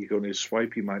 right, you're going to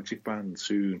swipe your Magic Band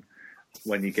soon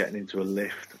when you're getting into a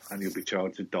lift and you'll be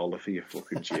charged $1 for your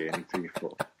fucking journey to your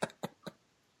foot.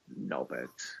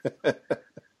 Knobheads.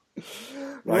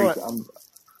 Right,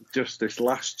 just this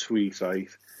last tweet, right?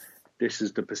 This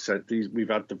is the percentage. We've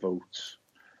had the votes.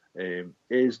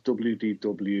 Is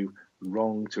WDW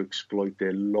wrong to exploit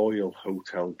their loyal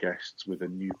hotel guests with a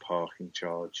new parking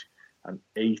charge? And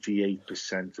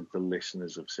 88% of the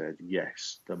listeners have said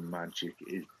yes, the magic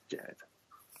is dead.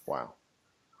 Wow,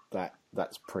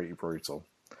 that's pretty brutal.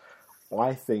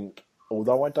 I think,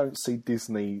 although I don't see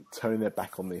Disney turning their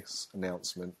back on this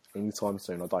announcement anytime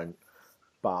soon, I don't.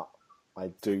 But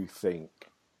I do think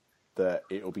that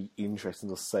it'll be interesting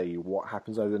to see what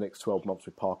happens over the next 12 months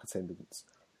with park attendance.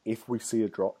 If we see a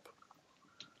drop,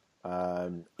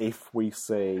 if we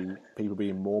see people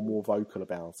being more and more vocal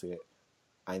about it,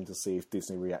 and to see if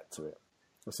Disney react to it.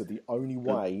 I said the only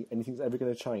way anything's ever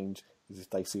going to change is if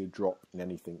they see a drop in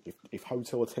anything. If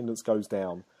hotel attendance goes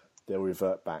down, they'll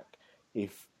revert back.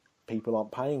 If people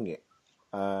aren't paying it,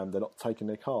 they're not taking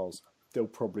their cars, they'll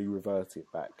probably revert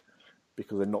it back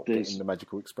because they're not getting the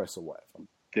Magical Express or whatever.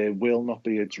 There will not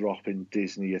be a drop in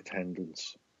Disney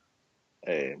attendance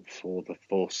for the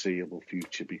foreseeable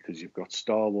future because you've got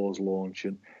Star Wars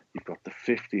launching, you've got the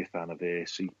 50th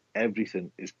anniversary,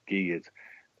 everything is geared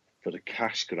for the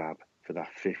cash grab for that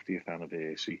 50th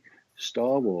anniversary.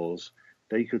 Star Wars,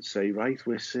 they could say, right,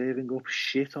 we're serving up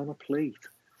shit on a plate.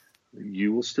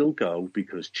 You will still go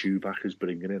because Chewbacca's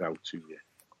bringing it out to you.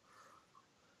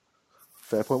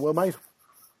 Fair point well made.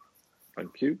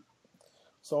 Thank you.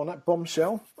 So on that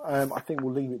bombshell, I think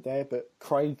we'll leave it there. But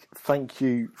Craig, thank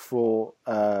you for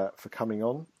coming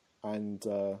on and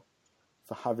for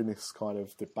having this kind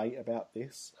of debate about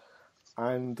this.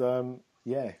 And I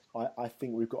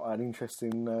think we've got an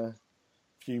interesting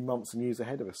few months and years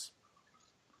ahead of us.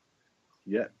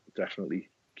 Yeah, definitely.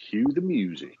 Cue the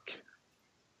music.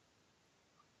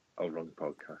 Oh, wrong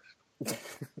podcast.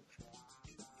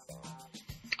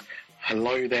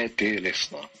 Hello there, dear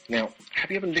listener. Now,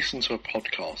 have you ever listened to a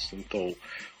podcast and thought,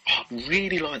 I'd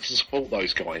really like to support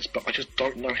those guys, but I just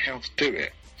don't know how to do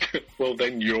it? Well,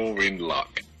 then you're in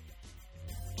luck.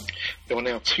 There are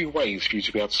now 2 ways for you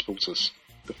to be able to support us.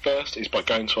 The first is by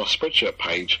going to our Spreadshirt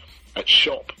page at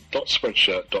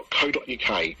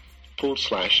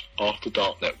shop.spreadshirt.co.uk/After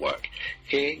Dark Network.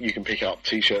 Here you can pick up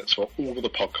t-shirts for all of the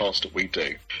podcasts that we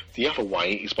do. The other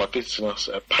way is by visiting us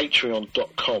at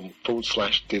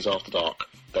patreon.com/DizAfterDark.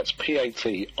 That's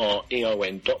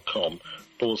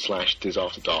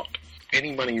patreon.com/DizAfterDark.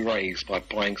 Any money raised by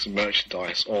buying some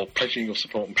merchandise or pledging your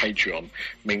support on Patreon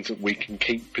means that we can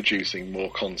keep producing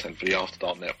more content for the After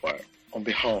Dark Network. On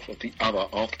behalf of the other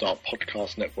After Dark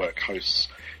Podcast Network hosts,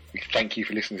 we thank you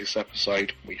for listening to this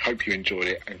episode. We hope you enjoyed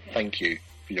it, and thank you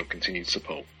for your continued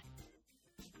support.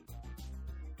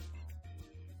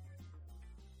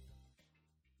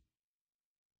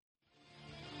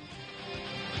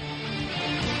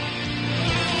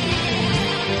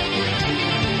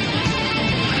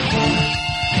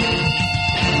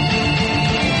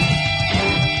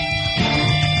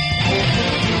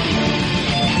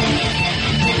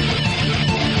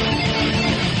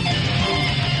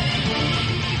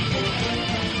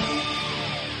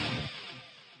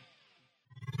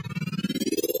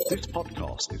 This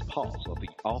podcast is part of the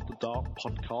After Dark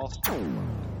Podcast.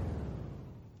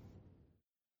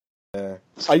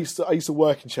 I used to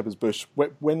work in Shepherd's Bush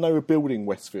when they were building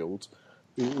Westfield.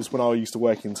 It was when I used to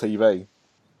work in TV,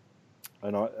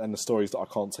 and the stories that I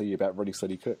can't tell you about Ready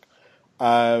Steady Cook.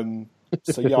 So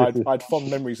yeah, I had fond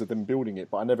memories of them building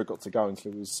it, but I never got to go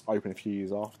until it was open a few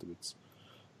years afterwards.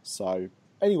 So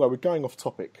anyway, we're going off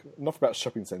topic. Enough about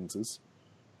shopping centres.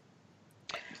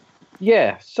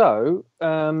 Yeah, so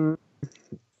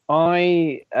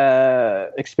I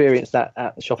experienced that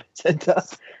at the shopping centre,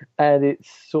 and it's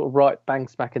sort of right bang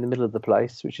smack in the middle of the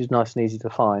place, which is nice and easy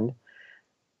to find.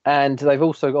 And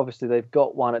they've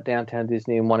got one at Downtown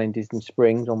Disney and one in Disney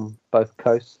Springs on both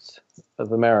coasts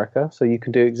of America, so you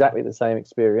can do exactly the same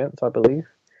experience, I believe.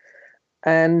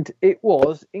 And it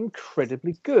was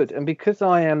incredibly good. And because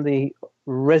I am the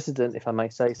resident, if I may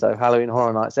say so, Halloween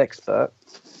Horror Nights expert,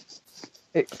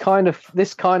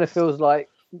 this kind of feels like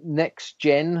next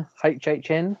gen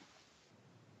HHN,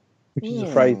 which is a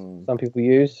phrase some people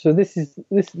use. So this is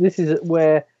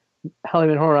where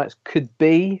Halloween Horror Nights could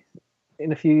be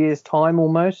in a few years' time,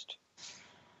 almost.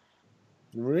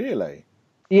 Really?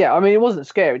 Yeah, I mean, it wasn't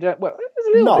scary. Well, it was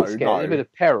a little bit scary, a bit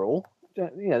of peril.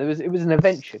 It was an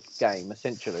adventure game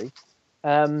essentially.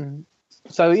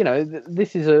 So,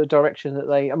 this is a direction that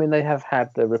they have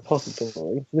had the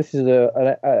repository. This is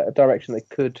a direction they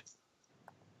could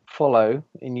follow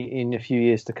in a few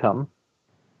years to come.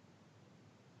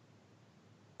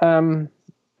 So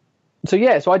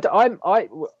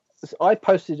I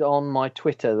posted on my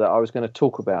Twitter that I was going to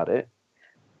talk about it,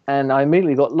 and I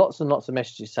immediately got lots and lots of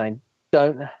messages saying,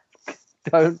 don't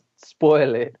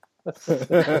spoil it.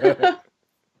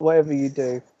 Whatever you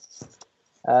do.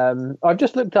 I've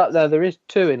just looked up there is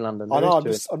 2 in London. I know,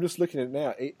 I'm just looking at it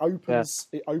now. It opens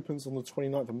on the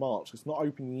 29th of March. It's not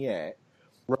open yet.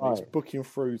 Right. It's booking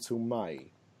through till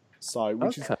May. So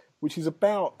which is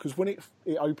about, because when it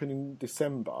opened in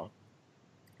December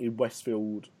in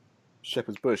Westfield,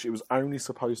 Shepherd's Bush, it was only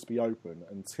supposed to be open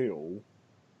until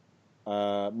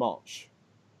March.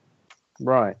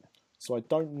 Right. So I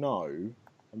don't know.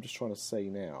 I'm just trying to see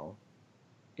now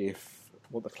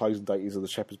what the closing date is of the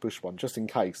Shepherd's Bush one, just in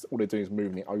case all they're doing is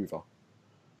moving it over.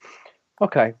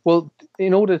 Okay. Well,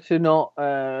 in order to not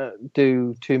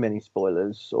do too many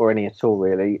spoilers or any at all,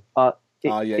 really,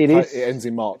 it ends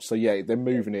in March, so yeah, they're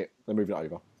moving it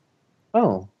over.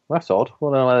 Oh, that's odd.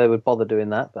 Well, I don't know why they would bother doing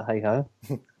that, but hey ho.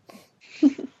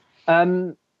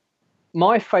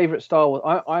 My favourite Star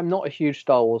Wars. I'm not a huge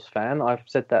Star Wars fan. I've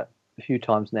said that a few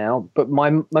times now. But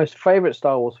my most favourite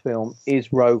Star Wars film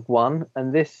is Rogue One,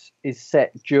 and this is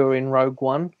set during Rogue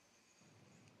One.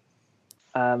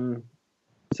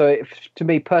 So to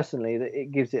me personally,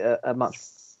 it gives it a much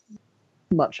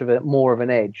more of an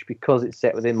edge because it's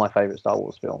set within my favourite Star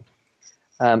Wars film,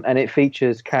 and it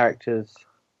features characters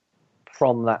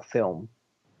from that film.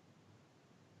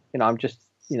 I'm just,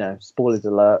 spoilers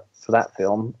alert for that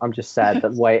film. I'm just sad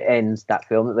that the way it ends, that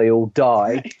film, that they all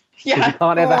die. Yeah. You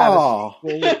can't ever have a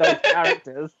sequel with those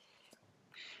characters.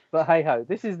 But hey ho,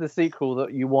 this is the sequel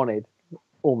that you wanted,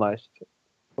 almost.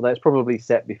 Although it's probably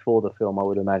set before the film, I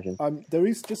would imagine. There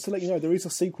is, just to let you know, there is a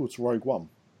sequel to Rogue One.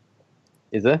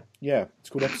 Is there? Yeah, it's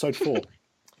called Episode 4.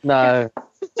 No.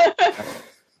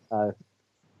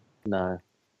 No.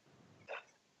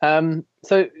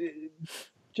 So,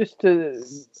 just to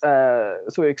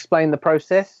sort of explain the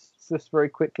process, just very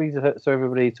quickly, so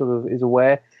everybody sort of is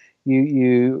aware.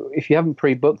 You if you haven't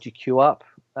pre-booked, you queue up.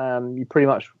 You pretty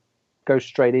much go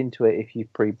straight into it if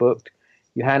you've pre-booked.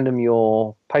 You hand them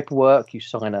your paperwork. You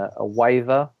sign a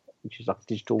waiver, which is like a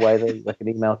digital waiver, like an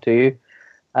email to you.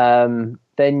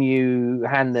 Then you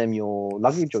hand them your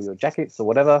luggage or your jackets or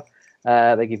whatever.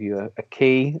 They give you a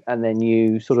key, and then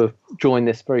you sort of join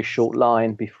this very short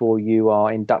line before you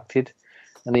are inducted.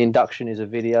 And the induction is a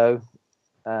video,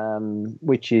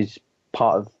 which is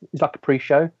it's like a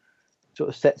pre-show, sort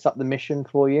of sets up the mission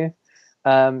for you.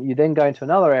 You then go into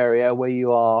another area where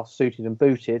you are suited and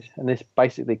booted, and this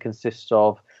basically consists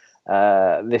of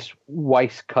this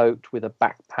waistcoat with a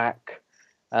backpack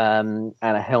and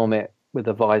a helmet with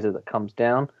a visor that comes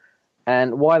down.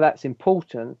 And why that's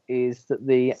important is that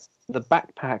the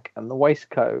backpack and the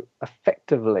waistcoat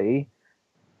effectively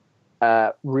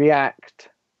react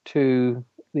to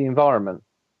the environment.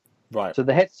 Right. So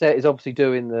the headset is obviously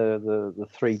doing the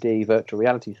 3D virtual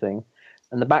reality thing,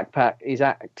 and the backpack is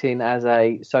acting as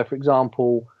so for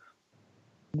example,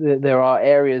 there are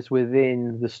areas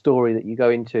within the story that you go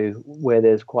into where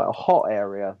there's quite a hot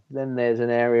area. Then there's an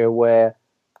area where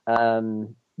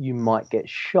you might get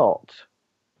shot.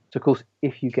 So of course,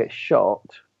 if you get shot,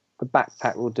 the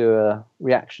backpack will do a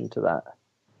reaction to that.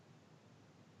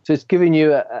 So it's giving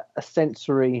you a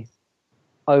sensory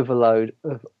overload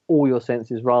of all your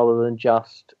senses rather than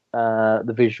just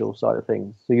the visual side of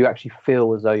things. So you actually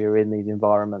feel as though you're in these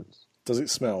environments. Does it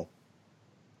smell?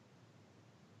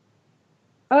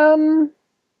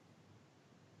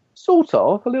 Sort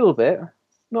of, a little bit.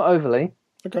 Not overly.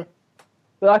 Okay.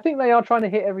 But I think they are trying to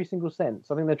hit every single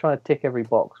sense. I think they're trying to tick every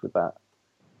box with that.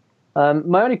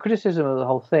 My only criticism of the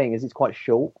whole thing is it's quite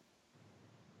short.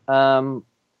 I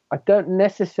don't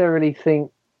necessarily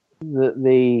think that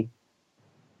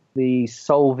the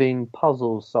solving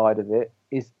puzzle side of it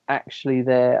is actually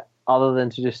there other than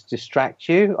to just distract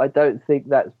you. I don't think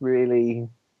that's really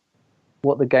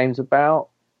what the game's about.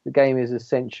 The game is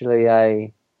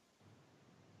essentially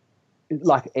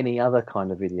like any other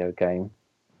kind of video game,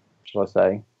 shall I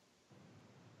say,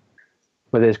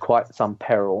 where there's quite some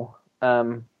peril.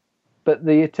 But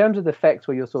in terms of the effects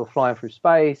where you're sort of flying through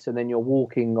space and then you're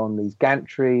walking on these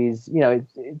gantries,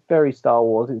 it's very Star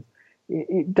Wars.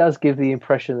 It does give the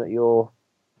impression that you're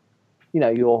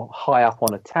high up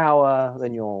on a tower,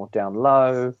 then you're down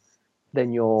low,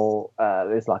 then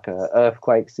there's like a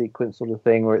earthquake sequence sort of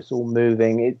thing where it's all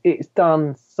moving. It's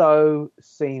done so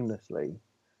seamlessly,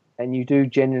 and you do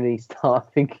genuinely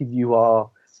start thinking you are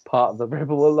part of the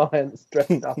Rebel Alliance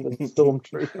dressed up as a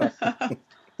stormtrooper.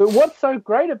 But what's so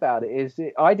great about it is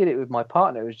I did it with my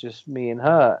partner. It was just me and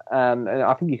her, and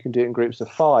I think you can do it in groups of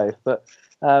 5. But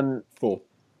 4.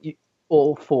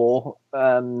 All 4.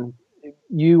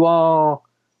 You are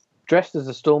dressed as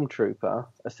a stormtrooper,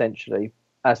 essentially,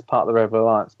 as part of the Rebel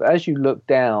Alliance. But as you look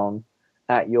down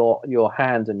at your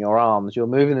hands and your arms, you're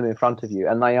moving them in front of you,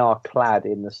 and they are clad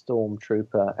in the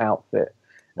stormtrooper outfit.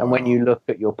 And when you look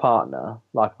at your partner,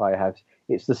 like I have,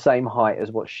 it's the same height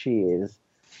as what she is.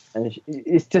 And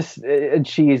and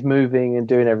she is moving and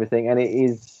doing everything, and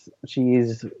she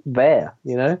is there,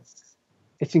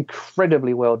 It's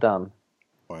incredibly well done.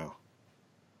 Wow.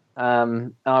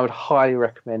 I would highly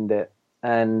recommend it.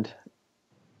 And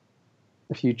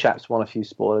if you chaps want a few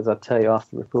spoilers, I'll tell you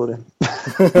after recording.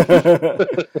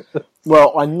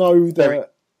 Well, I know that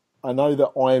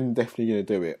I'm definitely going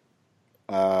to do it.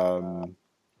 I'm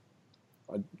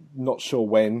not sure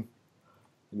when.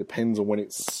 It depends on when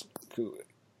it's.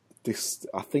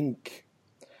 I think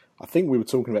we were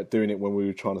talking about doing it when we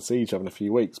were trying to see each other in a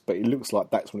few weeks, but it looks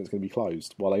like that's when it's going to be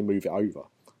closed while they move it over.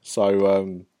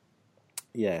 So,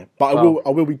 yeah. But I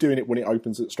will be doing it when it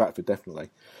opens at Stratford, definitely.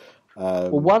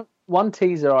 Well, one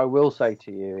teaser I will say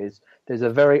to you is there's a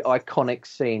very iconic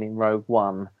scene in Rogue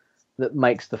One that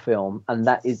makes the film, and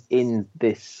that is in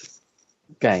this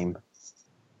game.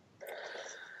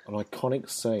 An iconic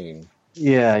scene.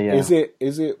 Yeah. Is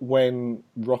it when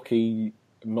Rocky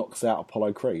knocks out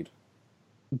Apollo Creed?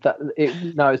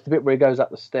 No, it's the bit where he goes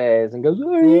up the stairs and goes.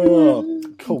 Oh,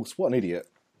 of course, what an idiot!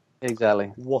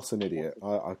 Exactly. What an idiot!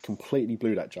 I completely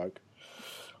blew that joke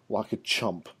like a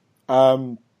chump.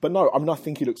 But no, I mean, I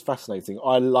think it looks fascinating.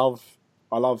 I love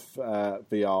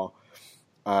VR.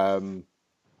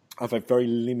 I've had very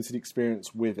limited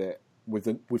experience with it,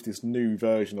 with this new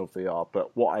version of VR.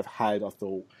 But what I've had, I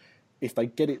thought, if they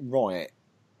get it right,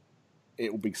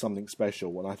 it will be something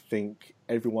special. And I think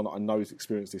everyone that I know has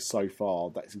experienced this so far,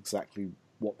 that's exactly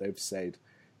what they've said,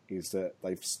 is that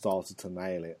they've started to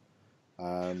nail it.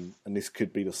 And this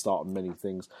could be the start of many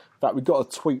things. In fact, we got a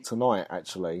tweet tonight,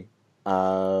 actually.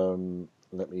 Now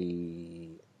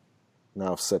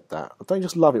I've said that. I don't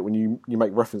just love it when you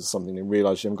make reference to something and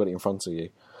realise you haven't got it in front of you.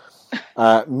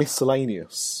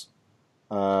 Miscellaneous,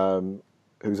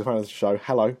 who's a fan of the show,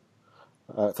 hello.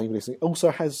 Thank you for listening.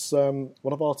 Also has one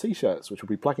of our T-shirts, which we'll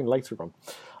be plugging later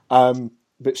on.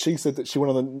 But she said that she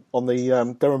went on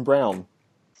the Derren Brown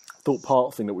Thought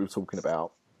Park thing that we were talking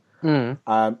about.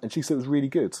 And she said it was really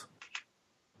good.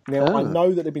 Now, I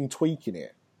know that they've been tweaking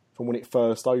it from when it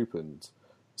first opened.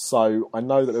 So I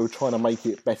know that they were trying to make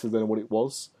it better than what it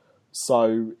was.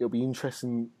 So it'll be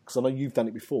interesting, because I know you've done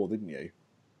it before, didn't you?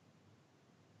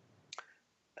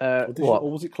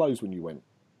 Or was it closed when you went?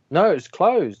 No, it's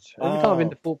closed. Every time I've been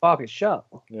to Thought Park, it's shut.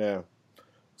 Yeah.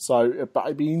 So, but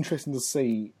it'd be interesting to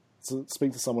speak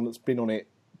to someone that's been on it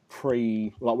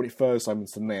like when it first opened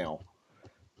to now.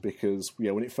 Because,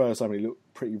 yeah, when it first opened, it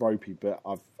looked pretty ropey, but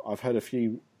I've heard a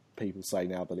few people say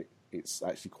now that it's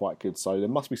actually quite good. So there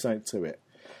must be something to it.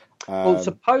 Well,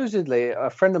 supposedly,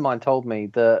 a friend of mine told me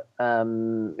that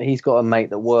he's got a mate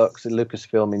that works at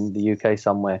Lucasfilm in the UK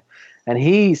somewhere, and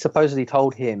he supposedly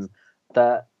told him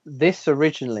that this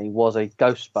originally was a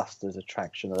Ghostbusters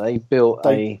attraction. They built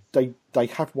They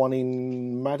have one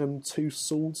in Madame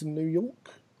Tussauds in New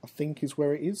York, I think is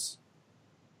where it is.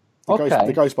 The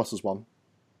Ghostbusters one.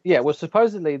 Yeah, well,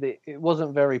 supposedly it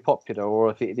wasn't very popular, or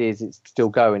if it is, it's still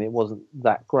going. It wasn't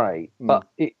that great, but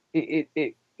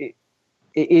it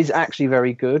is actually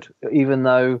very good, even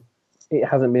though it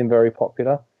hasn't been very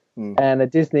popular. And a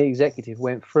Disney executive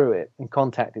went through it and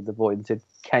contacted the boy and said,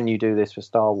 "Can you do this for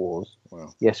Star Wars?"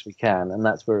 Wow. Yes, we can, and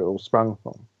that's where it all sprung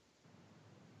from.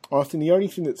 I think the only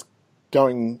thing that's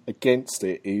going against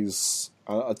it is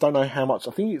I don't know how much.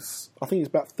 I think it's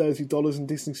about $30 in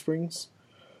Disney Springs.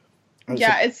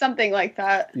 It's something like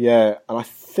that. Yeah, and I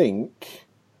think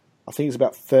it's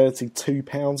about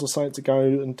 £32 or something to go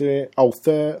and do it.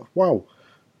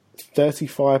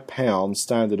 £35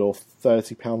 standard or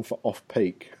 £30 for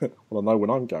off-peak. Well, I know when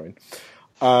I'm going.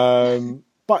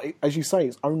 But as you say,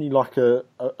 it's only like a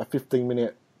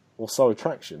 15-minute or so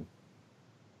attraction.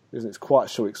 Isn't it? It's quite a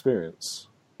short experience.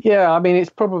 Yeah, I mean, it's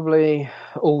probably,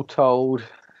 all told,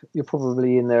 you're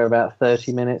probably in there about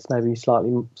 30 minutes, maybe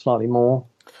slightly more.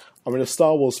 I mean, a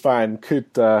Star Wars fan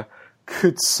could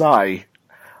say,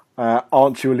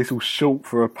 aren't you a little short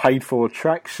for a paid-for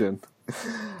attraction?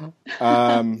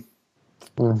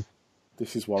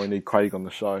 This is why we need Craig on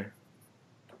the show.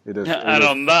 On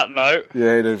that note,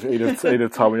 yeah, he'd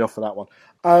have told me off for that one.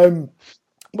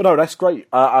 But no, that's great.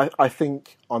 I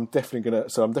think I'm definitely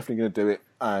gonna do it,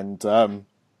 and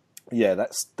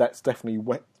that's definitely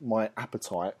whet my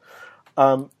appetite.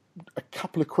 A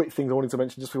couple of quick things I wanted to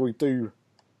mention just before we do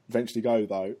eventually go,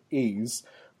 though, is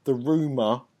the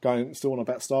rumour going still on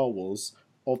about Star Wars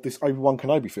of this Obi-Wan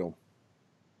Kenobi film.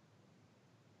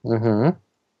 Mm-hmm.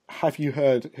 Have you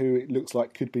heard who it looks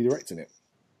like could be directing it?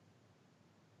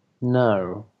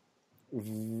 No.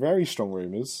 Very strong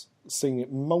rumours, seeing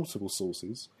it multiple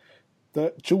sources,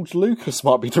 that George Lucas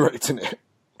might be directing it.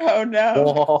 Oh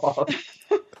no.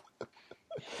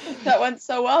 That went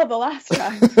so well the last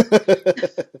time.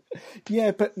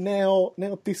 Yeah, but now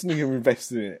Disney are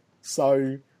invested in it,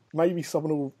 so maybe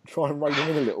someone will try and rein him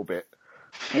in a little bit.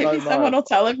 Maybe someone will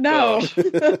tell him no.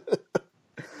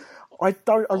 I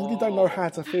really don't know how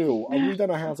to feel. I really don't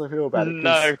know how to feel about it.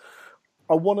 No.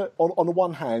 I want to. On the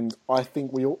one hand, I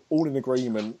think we're all in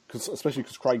agreement, especially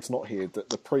because Craig's not here, that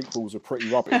the prequels are pretty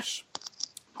rubbish.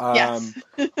 Yes.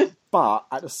 But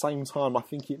at the same time, I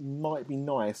think it might be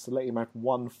nice to let him have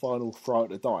one final throw at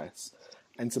the dice.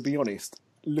 And to be honest,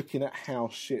 looking at how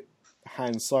shit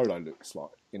Han Solo looks like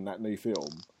in that new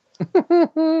film,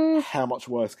 how much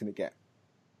worse can it get?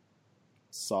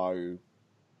 So,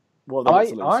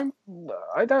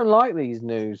 I don't like these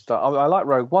new stuff. I like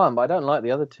Rogue One, but I don't like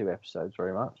the other 2 episodes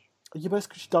very much. Yeah, but it's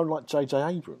because you don't like J.J.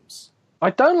 Abrams. I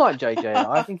don't like J.J.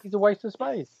 I think he's a waste of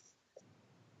space.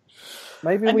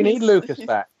 Maybe we need Lucas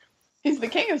back. He's the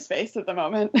king of space at the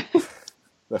moment.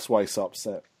 That's why he's so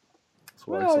upset.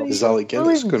 Is Alec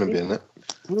Guinness going to be in it?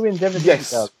 Ruins everything.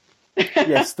 Yes.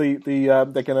 Yes, they're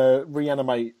going to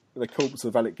reanimate the corpse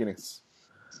of Alec Guinness.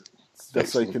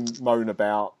 Just so he can moan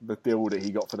about the deal that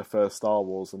he got for the first Star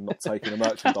Wars and not taking a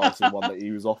merchandising one that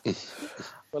he was offered.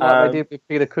 Well, like they did with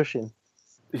Peter Cushing.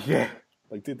 Yeah,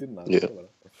 they did, didn't they? Yeah.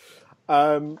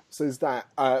 So there's that.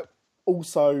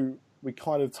 Also, we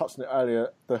kind of touched on it earlier,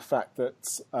 the fact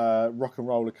that Rock and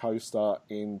Roller Coaster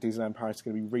in Disneyland Paris is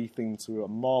going to be rethemed to a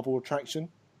Marvel attraction.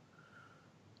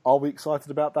 Are we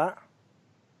excited about that?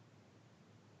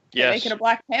 Yes. Make it a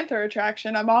Black Panther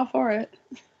attraction. I'm all for it.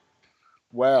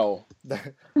 Well,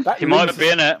 he might have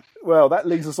been it. Well, that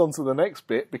leads us on to the next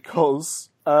bit because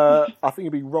I think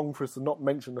it'd be wrong for us to not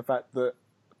mention the fact that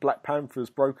Black Panther's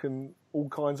broken all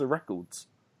kinds of records.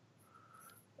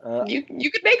 You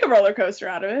could make a roller coaster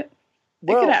out of it.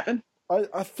 It could happen.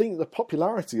 I think the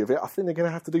popularity of it, I think they're going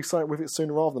to have to do something with it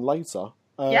sooner rather than later.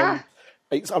 Yeah.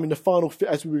 The final,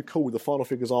 as we recall, the final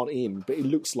figures aren't in, but it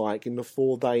looks like in the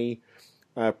 4-day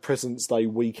President's Day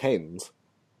weekend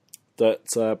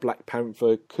that Black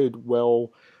Panther could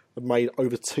well have made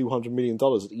over $200 million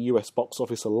at the US box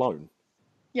office alone.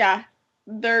 Yeah.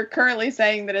 They're currently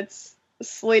saying that it's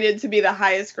slated to be the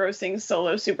highest grossing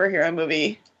solo superhero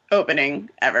movie opening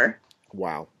ever.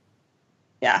 Wow.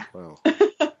 Yeah. Wow.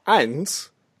 and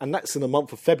that's in the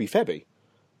month of Febby.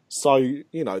 So,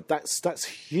 that's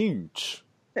huge.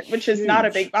 Which is not a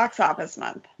big box office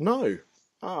month. No.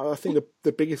 I think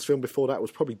the biggest film before that was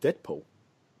probably Deadpool.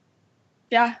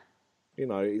 Yeah.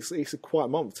 It's a quiet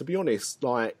month. To be honest,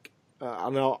 and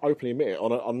I'll openly admit it,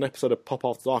 on an episode of Pop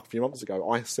After Dark a few months ago,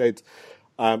 I said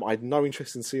I had no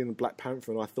interest in seeing Black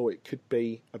Panther and I thought it could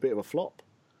be a bit of a flop.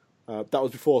 That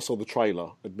was before I saw the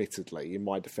trailer, admittedly, in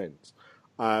my defence.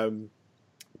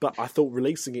 But I thought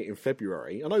releasing it in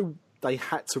February, I know they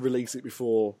had to release it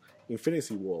before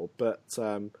Infinity War, but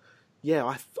I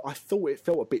thought it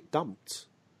felt a bit dumped.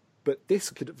 But this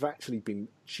could have actually been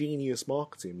genius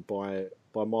marketing by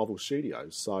Marvel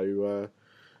Studios. So,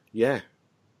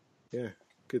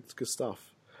 good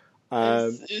stuff.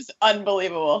 It was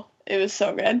unbelievable. It was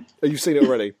so good. Have you seen it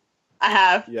already? I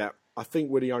have. Yeah, I think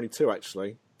we're the only two,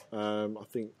 actually. I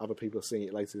think other people are seeing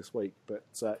it later this week. But,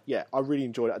 I really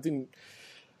enjoyed it. I didn't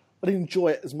enjoy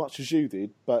it as much as you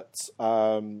did, but,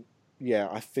 I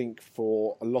think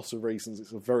for a lot of reasons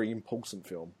it's a very important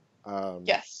film.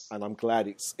 Yes. And I'm glad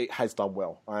it has done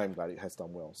well. I am glad it has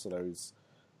done well. So there is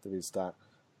that.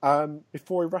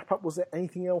 Before we wrap up, was there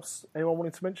anything else anyone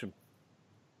wanted to mention?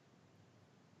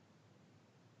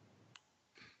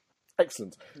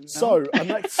 Excellent. No. So, and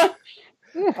that's,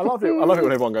 I love it when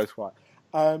everyone goes quiet.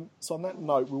 So on that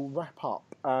note, we'll wrap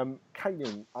up.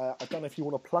 Caitlin, I don't know if you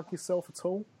want to plug yourself at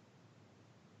all.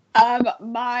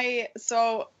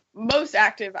 Most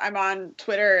active, I'm on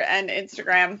Twitter and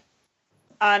Instagram.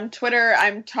 On Twitter,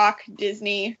 I'm Talk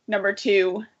Disney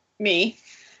 2 me.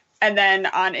 And then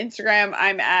on Instagram,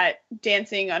 I'm at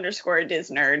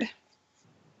dancing_DisNerd.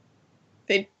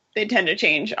 They tend to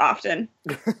change often.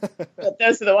 But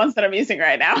those are the ones that I'm using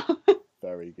right now.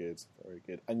 Very good, very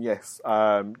good. And yes,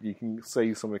 you can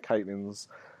see some of Caitlin's.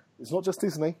 It's not just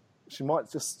Disney. She might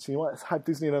have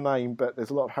Disney in her name, but there's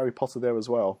a lot of Harry Potter there as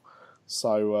well.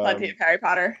 So plenty of Harry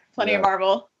Potter, plenty of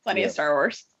Marvel, plenty of Star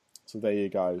Wars. So there you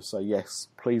go. So yes,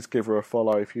 please give her a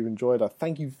follow if you enjoyed her.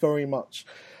 Thank you very much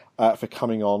for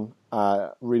coming on.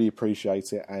 Really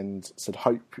appreciate it, and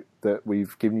hope that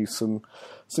we've given you some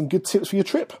good tips for your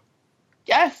trip.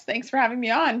 Yes, thanks for having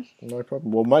me on. No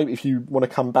problem. Well, maybe if you want to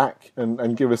come back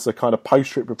and give us a kind of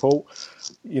post-trip report,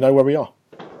 you know where we are.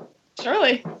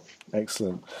 Surely.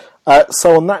 Excellent.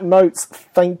 So on that note,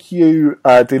 thank you,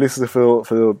 dear listeners,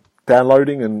 for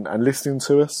downloading and listening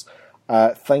to us.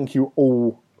 Thank you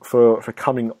all for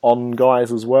coming on,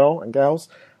 guys, as well, and gals.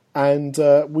 And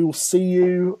we will see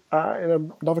you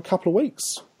in another couple of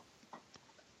weeks.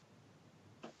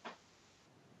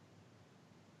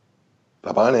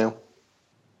 Bye-bye now.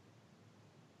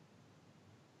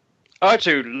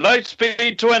 R2,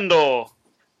 Lightspeed to Endor.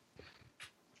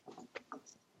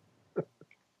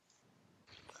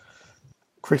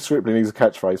 Chris Ripley needs a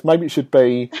catchphrase. Maybe it should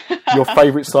be, your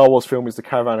favourite Star Wars film is The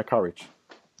Caravan of Courage.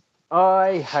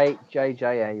 I hate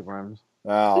J.J. Abrams.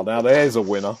 Oh, now there's a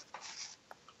winner.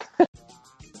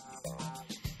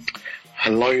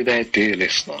 Hello there, dear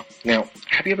listener. Now,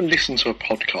 have you ever listened to a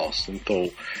podcast and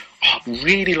thought, I'd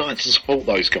really like to support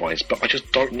those guys, but I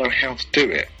just don't know how to do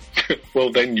it?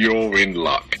 Well, then you're in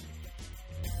luck.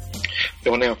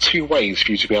 There are now 2 ways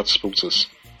for you to be able to support us.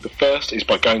 The first is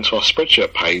by going to our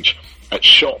Spreadshirt page at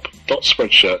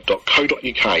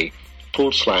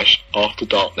shop.spreadshirt.co.uk/After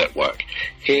Dark Network.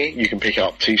 Here you can pick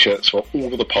up t-shirts for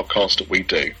all of the podcasts that we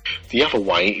do. The other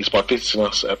way is by visiting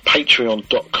us at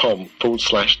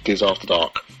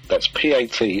patreon.com/DizAfterDark. That's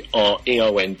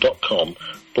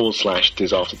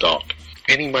patreon.com/DizAfterDark.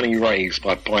 Any money raised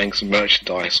by buying some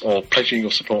merchandise or pledging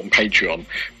your support on Patreon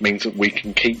means that we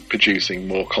can keep producing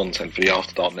more content for the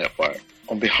After Dark Network.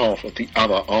 On behalf of the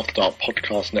other After Dark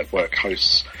Podcast Network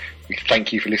hosts, we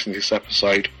thank you for listening to this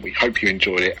episode. We hope you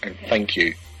enjoyed it, and thank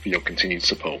you for your continued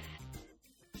support.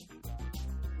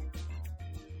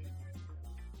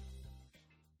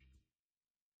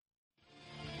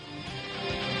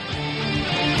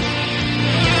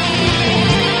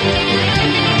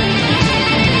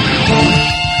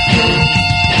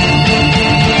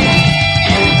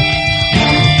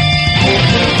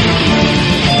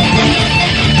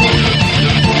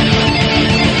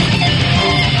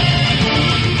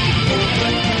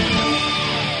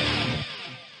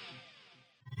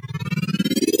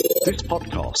 This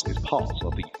podcast is part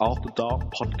of the After Dark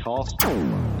Podcast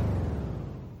Network.